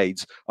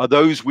 decades are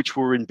those which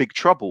were in big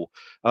trouble.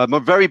 I'm a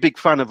very big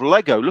fan of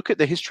Lego. Look at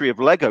the history of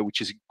Lego,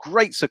 which is a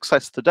great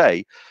success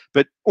today,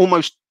 but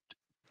almost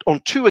on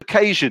 2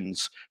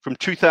 occasions from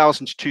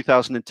 2000 to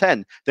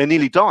 2010, they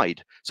nearly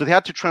died. So they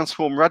had to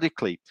transform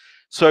radically.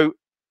 So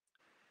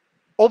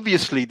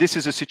obviously, this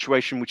is a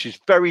situation which is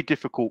very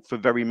difficult for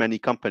very many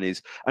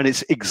companies, and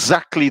it's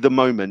exactly the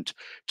moment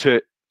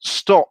to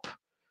stop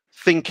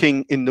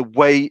thinking in the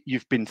way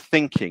you've been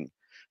thinking,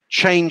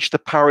 change the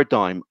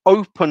paradigm,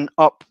 open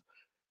up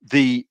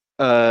the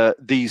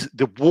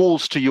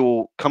walls to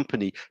your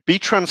company, be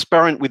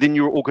transparent within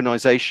your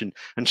organization,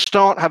 and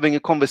start having a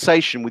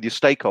conversation with your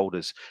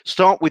stakeholders.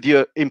 Start with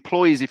your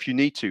employees if you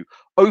need to.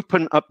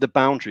 Open up the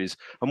boundaries.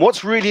 And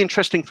what's really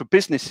interesting for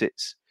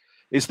businesses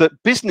is that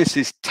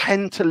businesses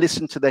tend to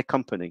listen to their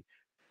company.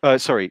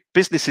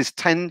 Businesses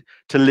tend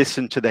to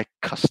listen to their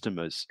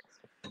customers.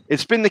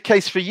 It's been the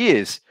case for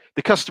years.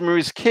 The customer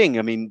is king.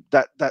 I mean,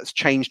 that's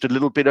changed a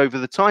little bit over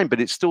the time,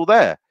 but it's still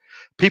there.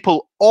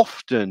 People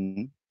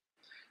often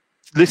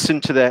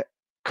listen to their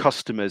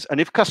customers.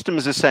 And if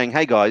customers are saying,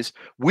 hey guys,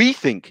 we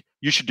think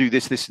you should do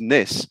this, this, and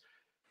this,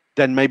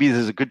 then maybe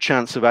there's a good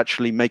chance of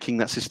actually making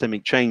that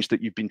systemic change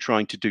that you've been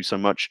trying to do so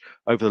much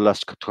over the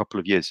last couple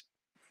of years.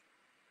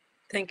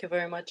 Thank you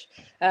very much.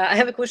 I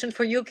have a question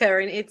for you,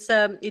 Karen.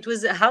 It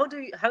was how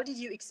did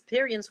you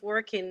experience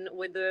working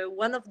with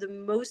one of the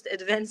most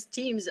advanced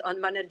teams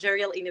on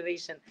managerial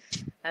innovation?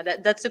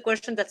 That's a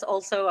question that's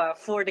also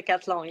for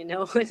Decathlon. You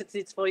know,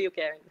 it's for you,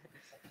 Karen.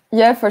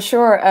 Yeah, for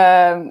sure.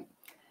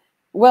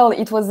 Well,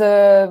 it was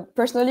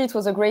personally it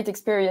was a great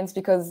experience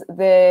because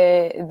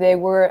they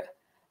were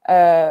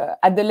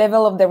at the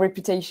level of their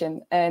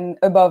reputation and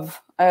above.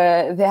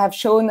 They have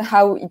shown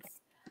how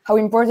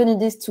important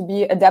it is to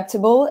be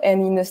adaptable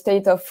and in a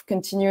state of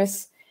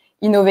continuous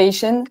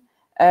innovation.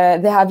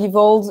 They have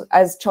evolved,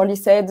 as Charlie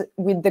said,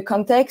 with the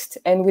context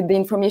and with the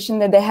information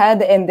that they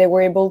had, and they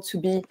were able to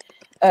be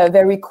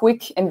very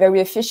quick and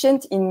very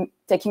efficient in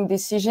taking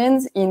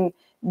decisions, in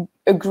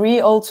agree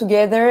all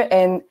together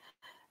and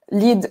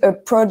lead a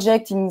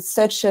project in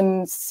such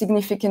a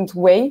significant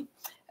way.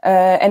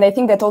 And I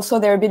think that also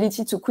their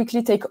ability to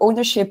quickly take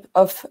ownership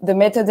of the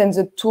method and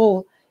the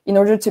tool in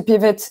order to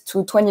pivot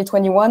to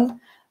 2021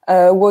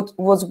 what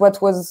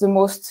was the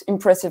most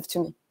impressive to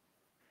me.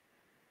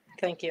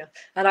 Thank you.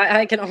 And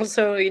I can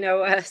also,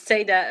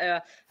 say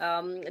that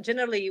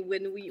generally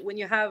when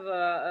you have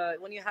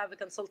a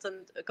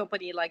consultant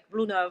company like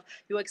bluenove,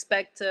 you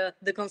expect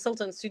the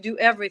consultants to do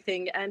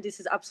everything, and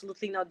this is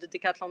absolutely not the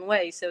Decathlon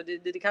way. So the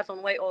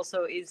Decathlon way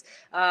also is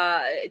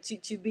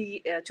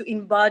to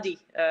embody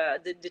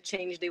the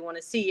change they want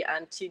to see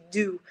and to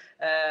do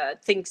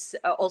things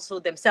also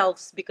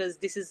themselves, because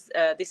this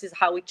is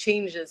how it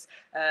changes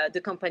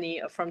the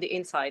company from the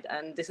inside,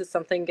 and this is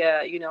something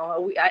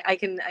I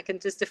can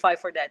testify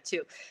for that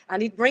too.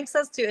 And it brings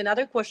us to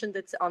another question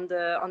that's on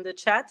the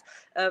chat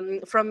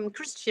from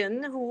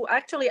Christian, who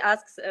actually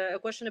asks a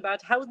question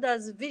about how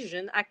does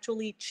vision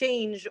actually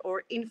change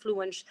or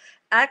influence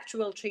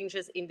actual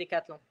changes in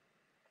Decathlon?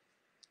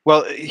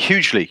 Well,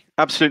 hugely,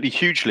 absolutely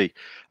hugely.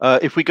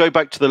 If we go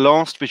back to the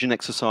last vision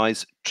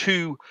exercise,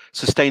 2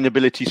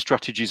 sustainability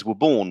strategies were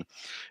born.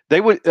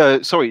 That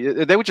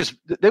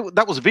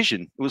was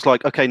vision. It was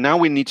like, okay, now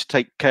we need to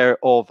take care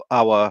of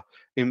our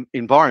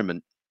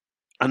environment.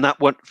 And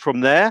that went from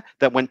there,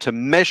 that went to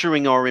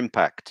measuring our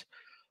impact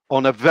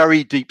on a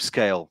very deep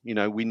scale.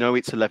 We know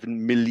it's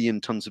 11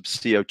 million tons of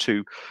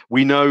CO2.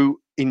 We know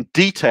in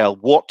detail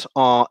what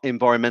our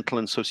environmental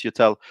and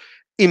societal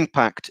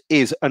impact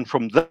is. And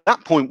from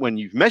that point, when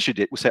you've measured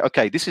it, we say,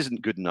 okay, this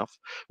isn't good enough.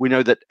 We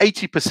know that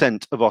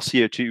 80% of our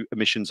CO2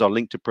 emissions are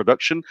linked to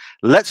production.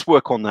 Let's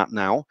work on that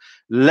now.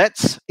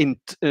 Let's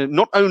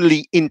not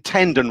only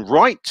intend and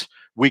write,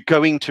 we're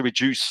going to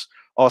reduce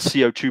our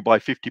CO2 by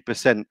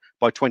 50%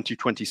 by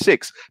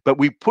 2026, but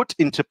we put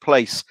into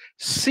place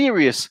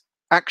serious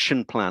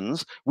action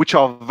plans which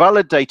are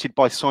validated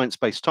by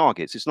science-based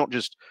targets. It's not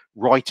just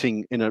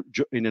writing in a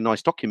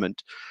nice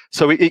document.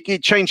 So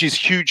it changes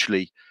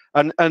hugely.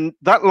 And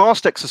that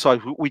last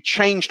exercise, we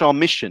changed our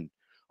mission.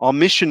 Our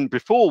mission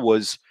before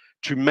was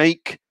to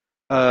make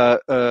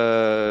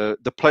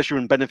the pleasure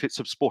and benefits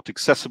of sport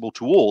accessible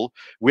to all.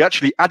 We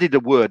actually added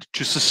a word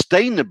to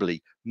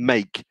sustainably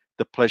make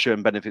the pleasure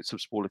and benefits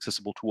of sport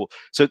accessible to all.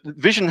 So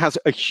vision has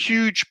a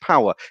huge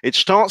power. It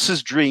starts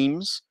as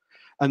dreams,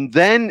 and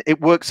then it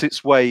works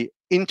its way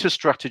into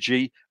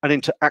strategy and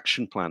into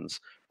action plans.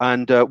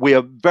 And we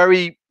are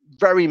very,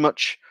 very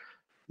much,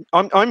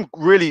 I'm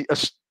really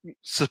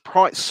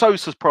surprised, so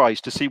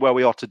surprised to see where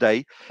we are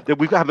today, that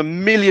we have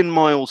 1 million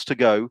miles to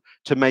go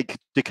to make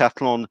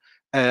Decathlon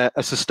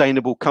a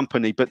sustainable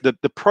company. But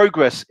the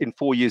progress in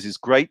 4 years is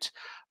great.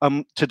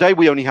 Today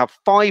we only have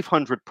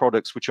 500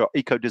 products which are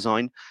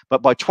eco-designed,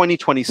 but by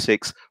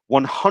 2026,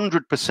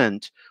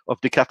 100%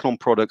 of Decathlon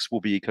products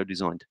will be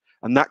eco-designed,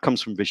 and that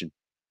comes from vision.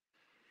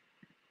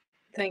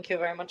 Thank you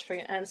very much for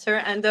your answer.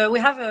 And we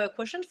have a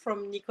question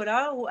from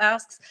Nicolas, who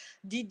asks,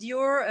 did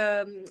your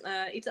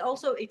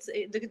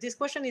this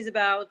question is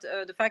about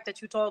the fact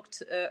that you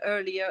talked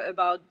earlier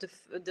about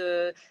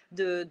the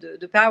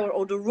power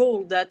or the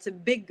role that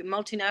big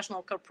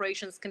multinational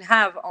corporations can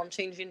have on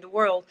changing the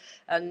world,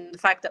 and the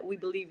fact that we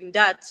believe in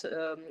that.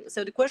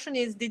 So the question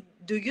is,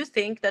 do you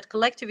think that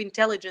collective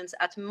intelligence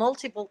at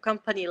multiple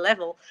company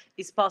level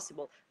is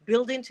possible,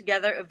 building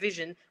together a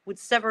vision with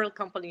several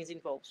companies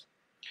involved?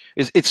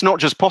 It's not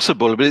just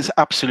possible, but it's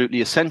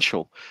absolutely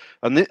essential.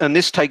 And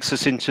this takes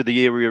us into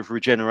the area of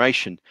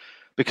regeneration,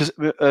 because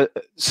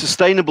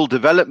sustainable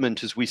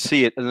development, as we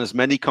see it, and as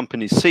many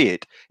companies see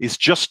it, is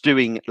just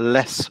doing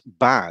less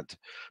bad.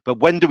 But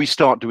when do we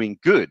start doing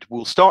good?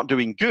 We'll start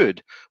doing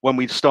good when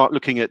we start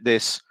looking at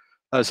this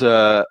as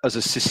a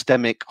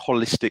systemic,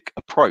 holistic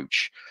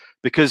approach.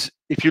 Because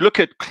if you look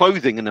at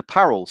clothing and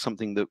apparel,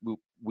 something that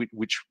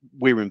which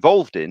we're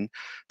involved in,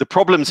 the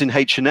problems in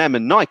H&M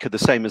and Nike are the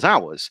same as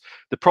ours.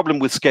 The problem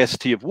with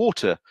scarcity of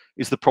water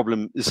is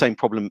the same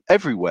problem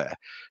everywhere.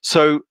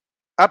 So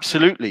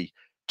absolutely,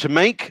 to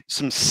make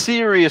some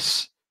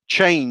serious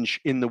change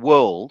in the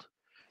world,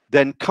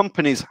 then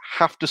companies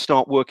have to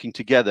start working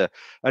together.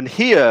 And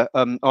here,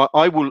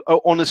 I will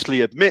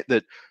honestly admit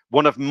that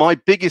one of my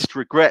biggest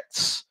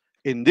regrets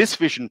in this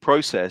vision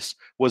process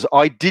was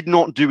I did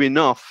not do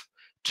enough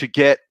to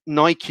get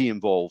Nike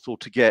involved or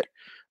to get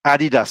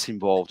Adidas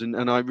involved,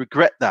 and I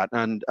regret that.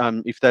 And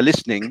if they're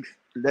listening,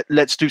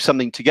 let's do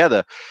something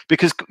together,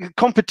 because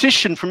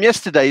competition from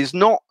yesterday is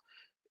not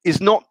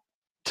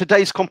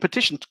today's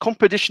competition.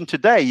 Competition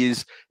today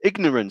is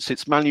ignorance,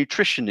 it's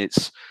malnutrition,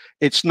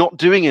 it's not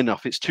doing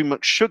enough, it's too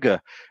much sugar,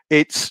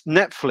 it's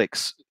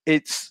Netflix,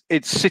 it's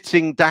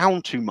sitting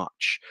down too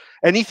much.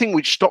 Anything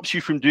which stops you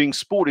from doing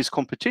sport is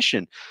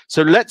competition.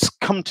 So let's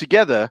come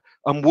together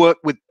and work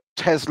with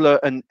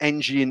Tesla and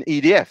Engie and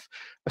EDF.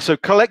 So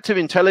collective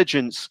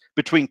intelligence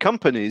between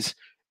companies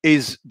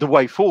is the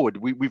way forward.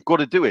 We've got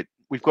to do it.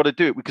 We've got to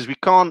do it, because we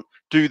can't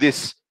do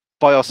this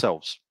by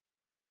ourselves.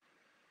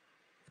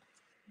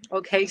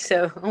 Okay,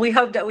 so we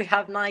hope that we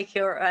have Nike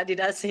or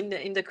Adidas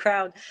in the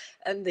crowd,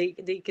 and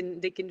they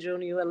can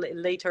join you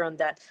later on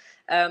that.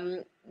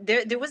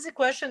 There was a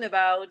question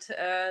about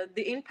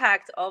the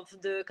impact of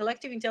the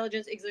collective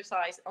intelligence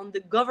exercise on the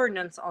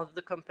governance of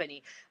the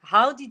company.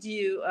 How did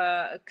you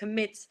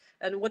commit,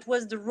 and what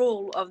was the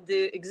role of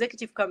the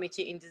executive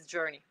committee in this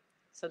journey?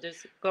 So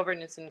there's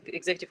governance and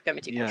executive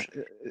committee. Yeah,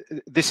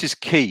 this is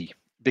key,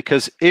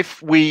 because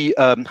if we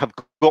have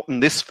gotten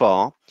this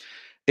far,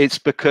 it's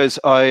because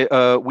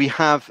we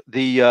have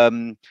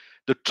the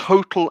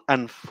total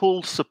and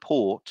full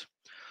support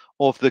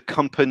of the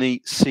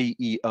company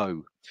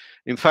CEO.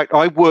 In fact,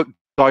 I work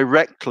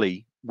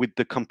directly with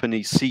the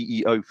company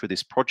CEO for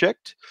this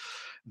project.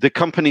 The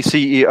company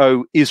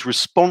CEO is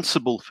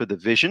responsible for the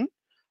vision,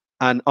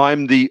 and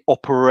I'm the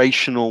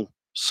operational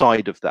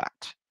side of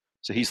that.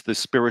 So he's the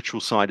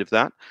spiritual side of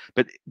that.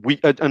 But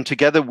and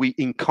together we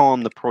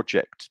incarnate the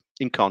project,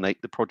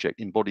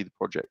 embody the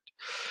project.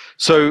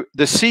 So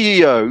the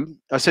CEO,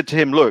 I said to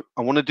him, look,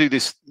 I want to do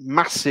this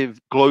massive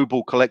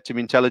global collective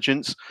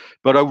intelligence,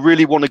 but I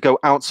really want to go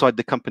outside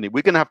the company.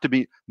 We're going to have to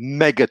be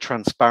mega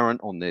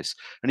transparent on this.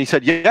 And he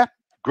said, yeah,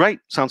 great,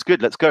 sounds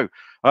good, let's go.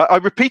 I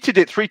repeated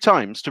it 3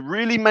 times to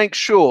really make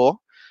sure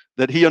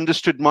that he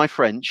understood my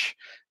French.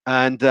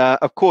 And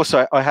of course,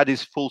 I had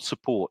his full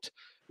support.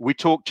 We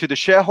talked to the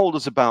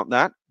shareholders about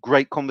that.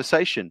 Great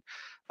conversation.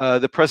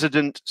 The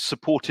president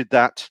supported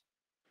that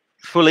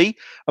fully,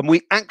 and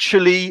we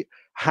actually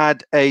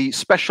had a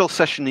special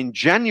session in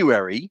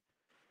January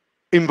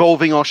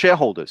involving our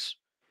shareholders.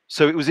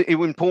 So it was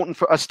important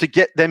for us to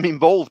get them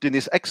involved in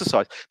this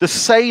exercise, the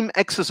same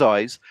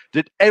exercise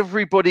that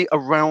everybody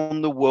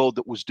around the world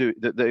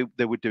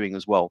they were doing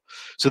as well.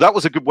 So that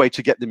was a good way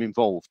to get them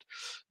involved.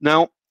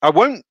 Now, I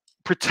won't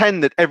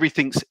pretend that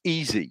everything's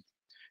easy.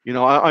 You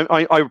know,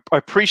 I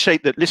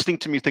appreciate that listening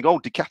to me think, oh,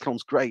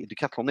 Decathlon's great,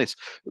 Decathlon this.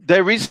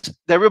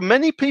 There are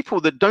many people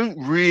that don't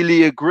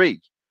really agree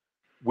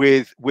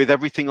with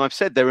everything I've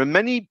said. There are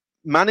many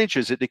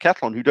managers at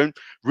Decathlon who don't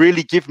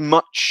really give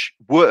much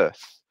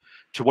worth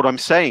to what I'm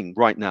saying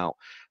right now.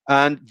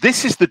 And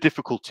this is the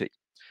difficulty,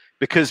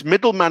 because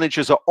middle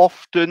managers are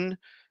often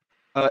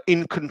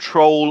in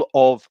control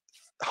of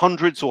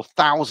hundreds or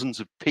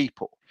thousands of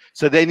people.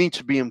 So they need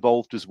to be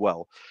involved as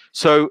well.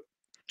 So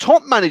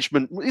top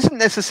management isn't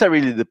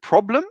necessarily the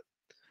problem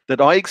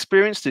that I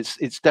experienced.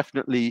 It's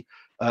definitely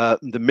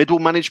the middle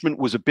management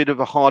was a bit of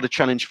a harder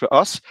challenge for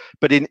us.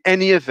 But in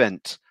any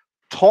event,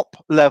 top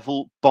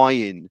level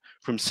buy-in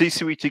from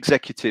C-suite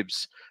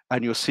executives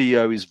and your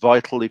CEO is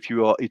vital if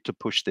you are to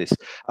push this.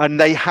 And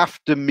they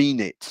have to mean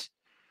it.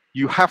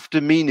 You have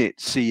to mean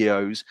it,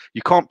 CEOs.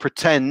 You can't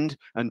pretend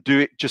and do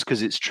it just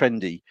because it's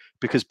trendy,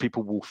 because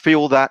people will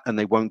feel that and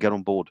they won't get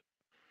on board.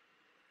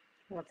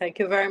 Well, thank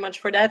you very much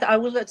for that. I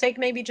will take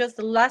maybe just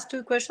the last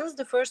two questions.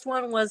 The first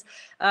one was,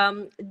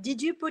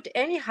 did you put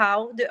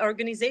anyhow the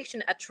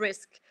organization at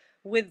risk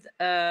with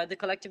the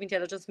collective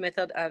intelligence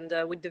method and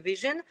with the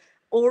vision,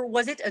 or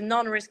was it a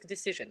non-risk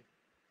decision?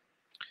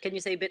 Can you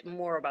say a bit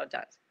more about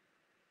that?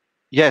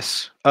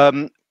 Yes.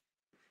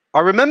 I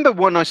remember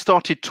when I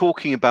started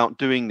talking about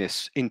doing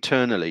this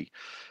internally,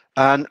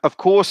 and of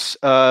course,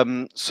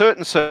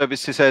 certain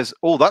services says,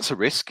 oh, that's a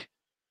risk.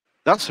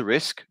 That's a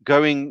risk.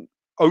 Going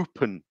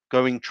open,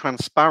 going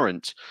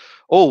transparent.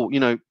 Oh,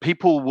 you know,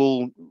 people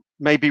will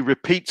maybe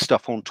repeat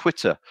stuff on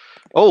Twitter.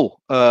 Oh,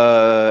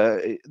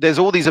 there's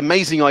all these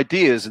amazing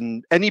ideas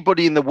and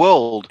anybody in the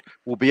world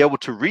will be able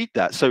to read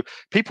that. So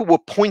people were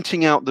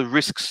pointing out the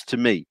risks to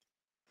me.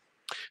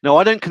 Now,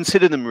 I don't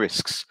consider them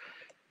risks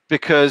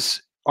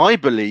because I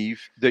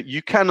believe that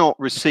you cannot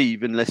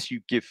receive unless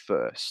you give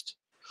first.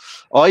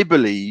 I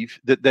believe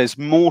that there's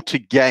more to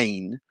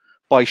gain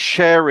by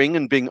sharing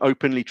and being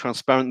openly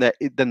transparent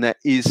than there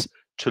is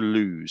to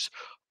lose.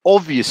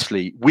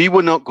 Obviously, we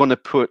were not going to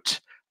put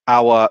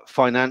our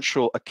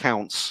financial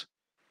accounts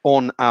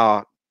on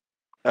our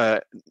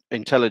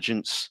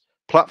intelligence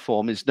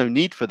platform. There's no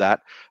need for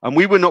that. And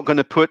we were not going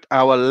to put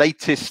our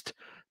latest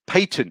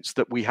patents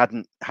that we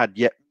hadn't had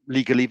yet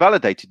legally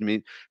validated. I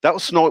mean,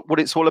 that's not what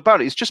it's all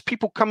about. It's just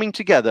people coming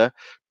together,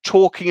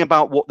 talking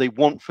about what they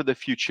want for the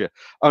future.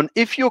 And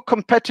if your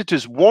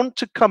competitors want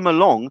to come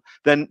along,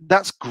 then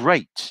that's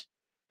great.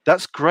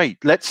 That's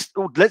great. Let's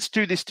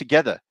do this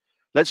together.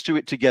 Let's do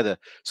it together.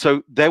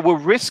 So there were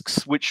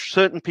risks which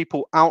certain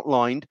people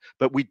outlined,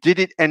 but we did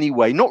it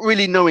anyway, not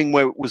really knowing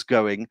where it was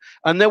going.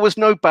 And there was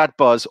no bad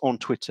buzz on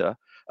Twitter.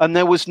 And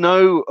there was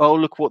no, oh,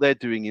 look what they're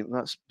doing.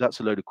 That's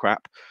a load of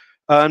crap.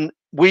 And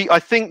I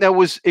think it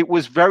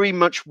was very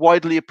much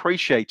widely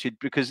appreciated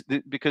because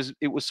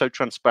it was so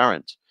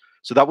transparent.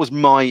 So that was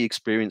my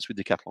experience with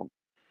Decathlon.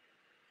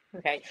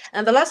 Okay,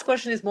 and the last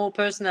question is more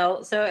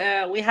personal.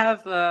 So we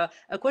have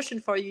a question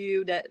for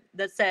you that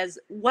says,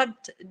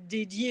 what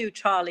did you,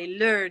 Charlie,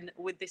 learn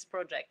with this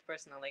project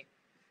personally?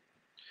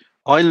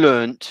 I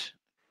learned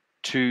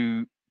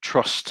to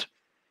trust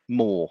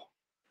more.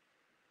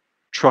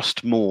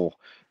 Trust more.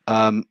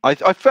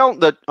 I felt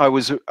that I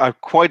was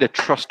quite a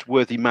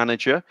trustworthy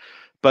manager,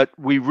 but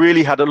we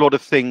really had a lot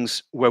of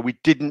things where we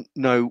didn't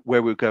know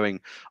where we were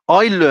going.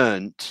 I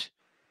learned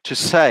to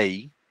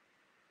say,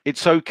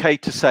 it's okay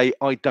to say,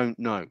 I don't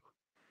know.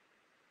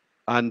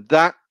 And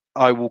that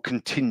I will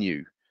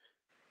continue,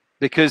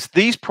 because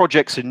these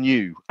projects are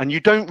new and you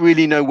don't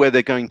really know where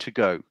they're going to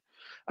go.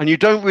 And you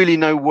don't really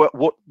know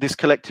what this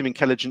collective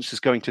intelligence is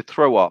going to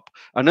throw up.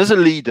 And as a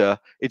leader,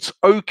 it's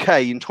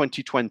okay in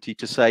 2020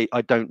 to say,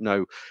 I don't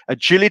know.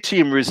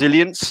 Agility and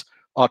resilience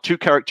are two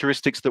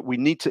characteristics that we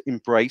need to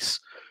embrace.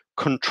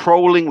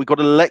 Controlling, we've got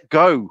to let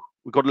go.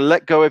 We've got to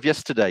let go of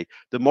yesterday.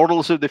 The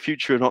models of the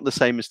future are not the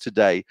same as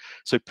today.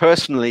 So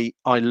personally,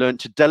 I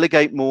learned to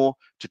delegate more,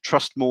 to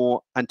trust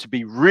more, and to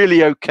be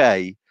really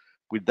okay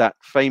with that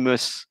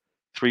famous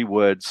 3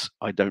 words,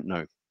 I don't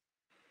know.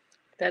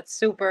 That's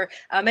super.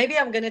 Maybe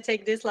I'm going to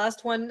take this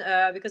last one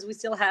because we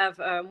still have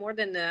more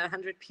than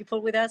 100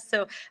 people with us.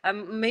 So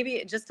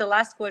maybe just a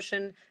last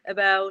question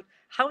about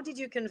how did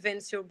you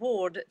convince your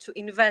board to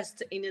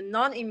invest in a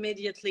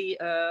non-immediately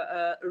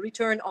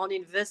return on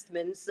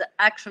investments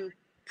action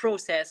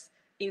process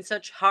in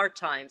such hard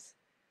times?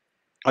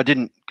 I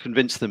didn't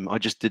convince them. I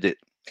just did it.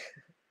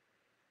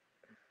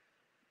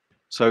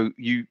 So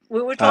we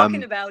were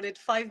talking about it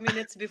 5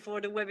 minutes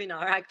before the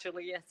webinar,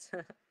 actually. Yes.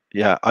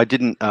 Yeah, I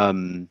didn't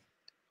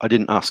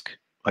ask.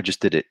 I just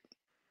did it.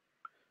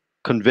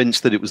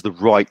 Convinced that it was the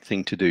right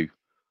thing to do.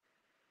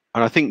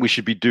 And I think we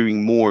should be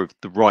doing more of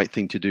the right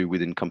thing to do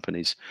within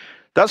companies.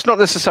 That's not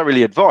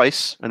necessarily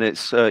advice, and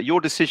it's your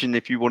decision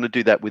if you want to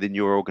do that within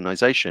your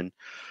organization.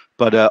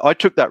 But I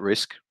took that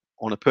risk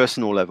on a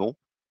personal level,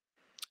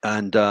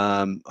 and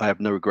I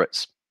have no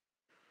regrets.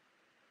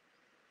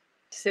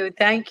 So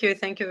thank you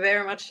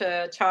very much,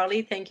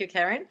 Charlie. Thank you,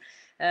 Karen.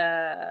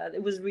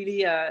 It was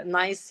really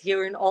nice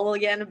hearing all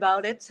again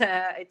about it.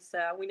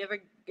 We never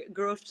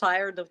grow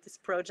tired of this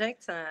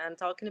project and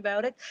talking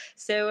about it.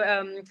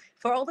 So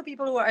for all the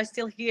people who are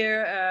still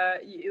here,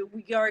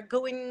 we are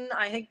going,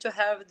 I think, to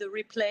have the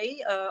replay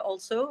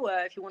also,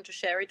 if you want to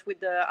share it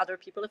with the other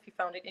people, if you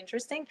found it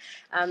interesting.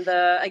 And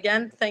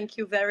again, thank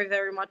you very,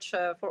 very much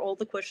for all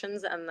the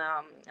questions, and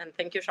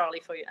thank you, Charlie,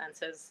 for your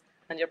answers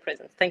and your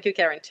presence. Thank you,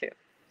 Karen, too.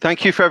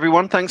 Thank you for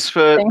everyone. Thanks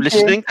for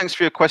listening. Thanks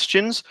for your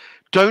questions.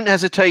 Don't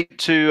hesitate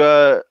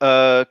to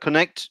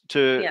connect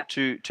to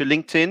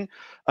LinkedIn.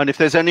 And if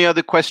there's any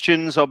other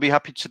questions, I'll be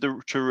happy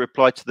to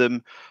reply to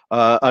them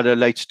at a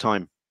later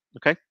time.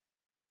 Okay?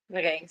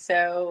 Okay,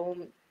 so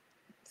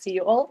see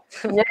you all.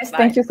 Yes,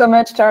 thank you so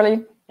much,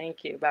 Charlie.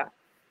 Thank you. Bye.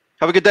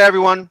 Have a good day,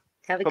 everyone.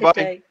 Have a good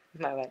day.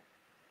 Bye-bye.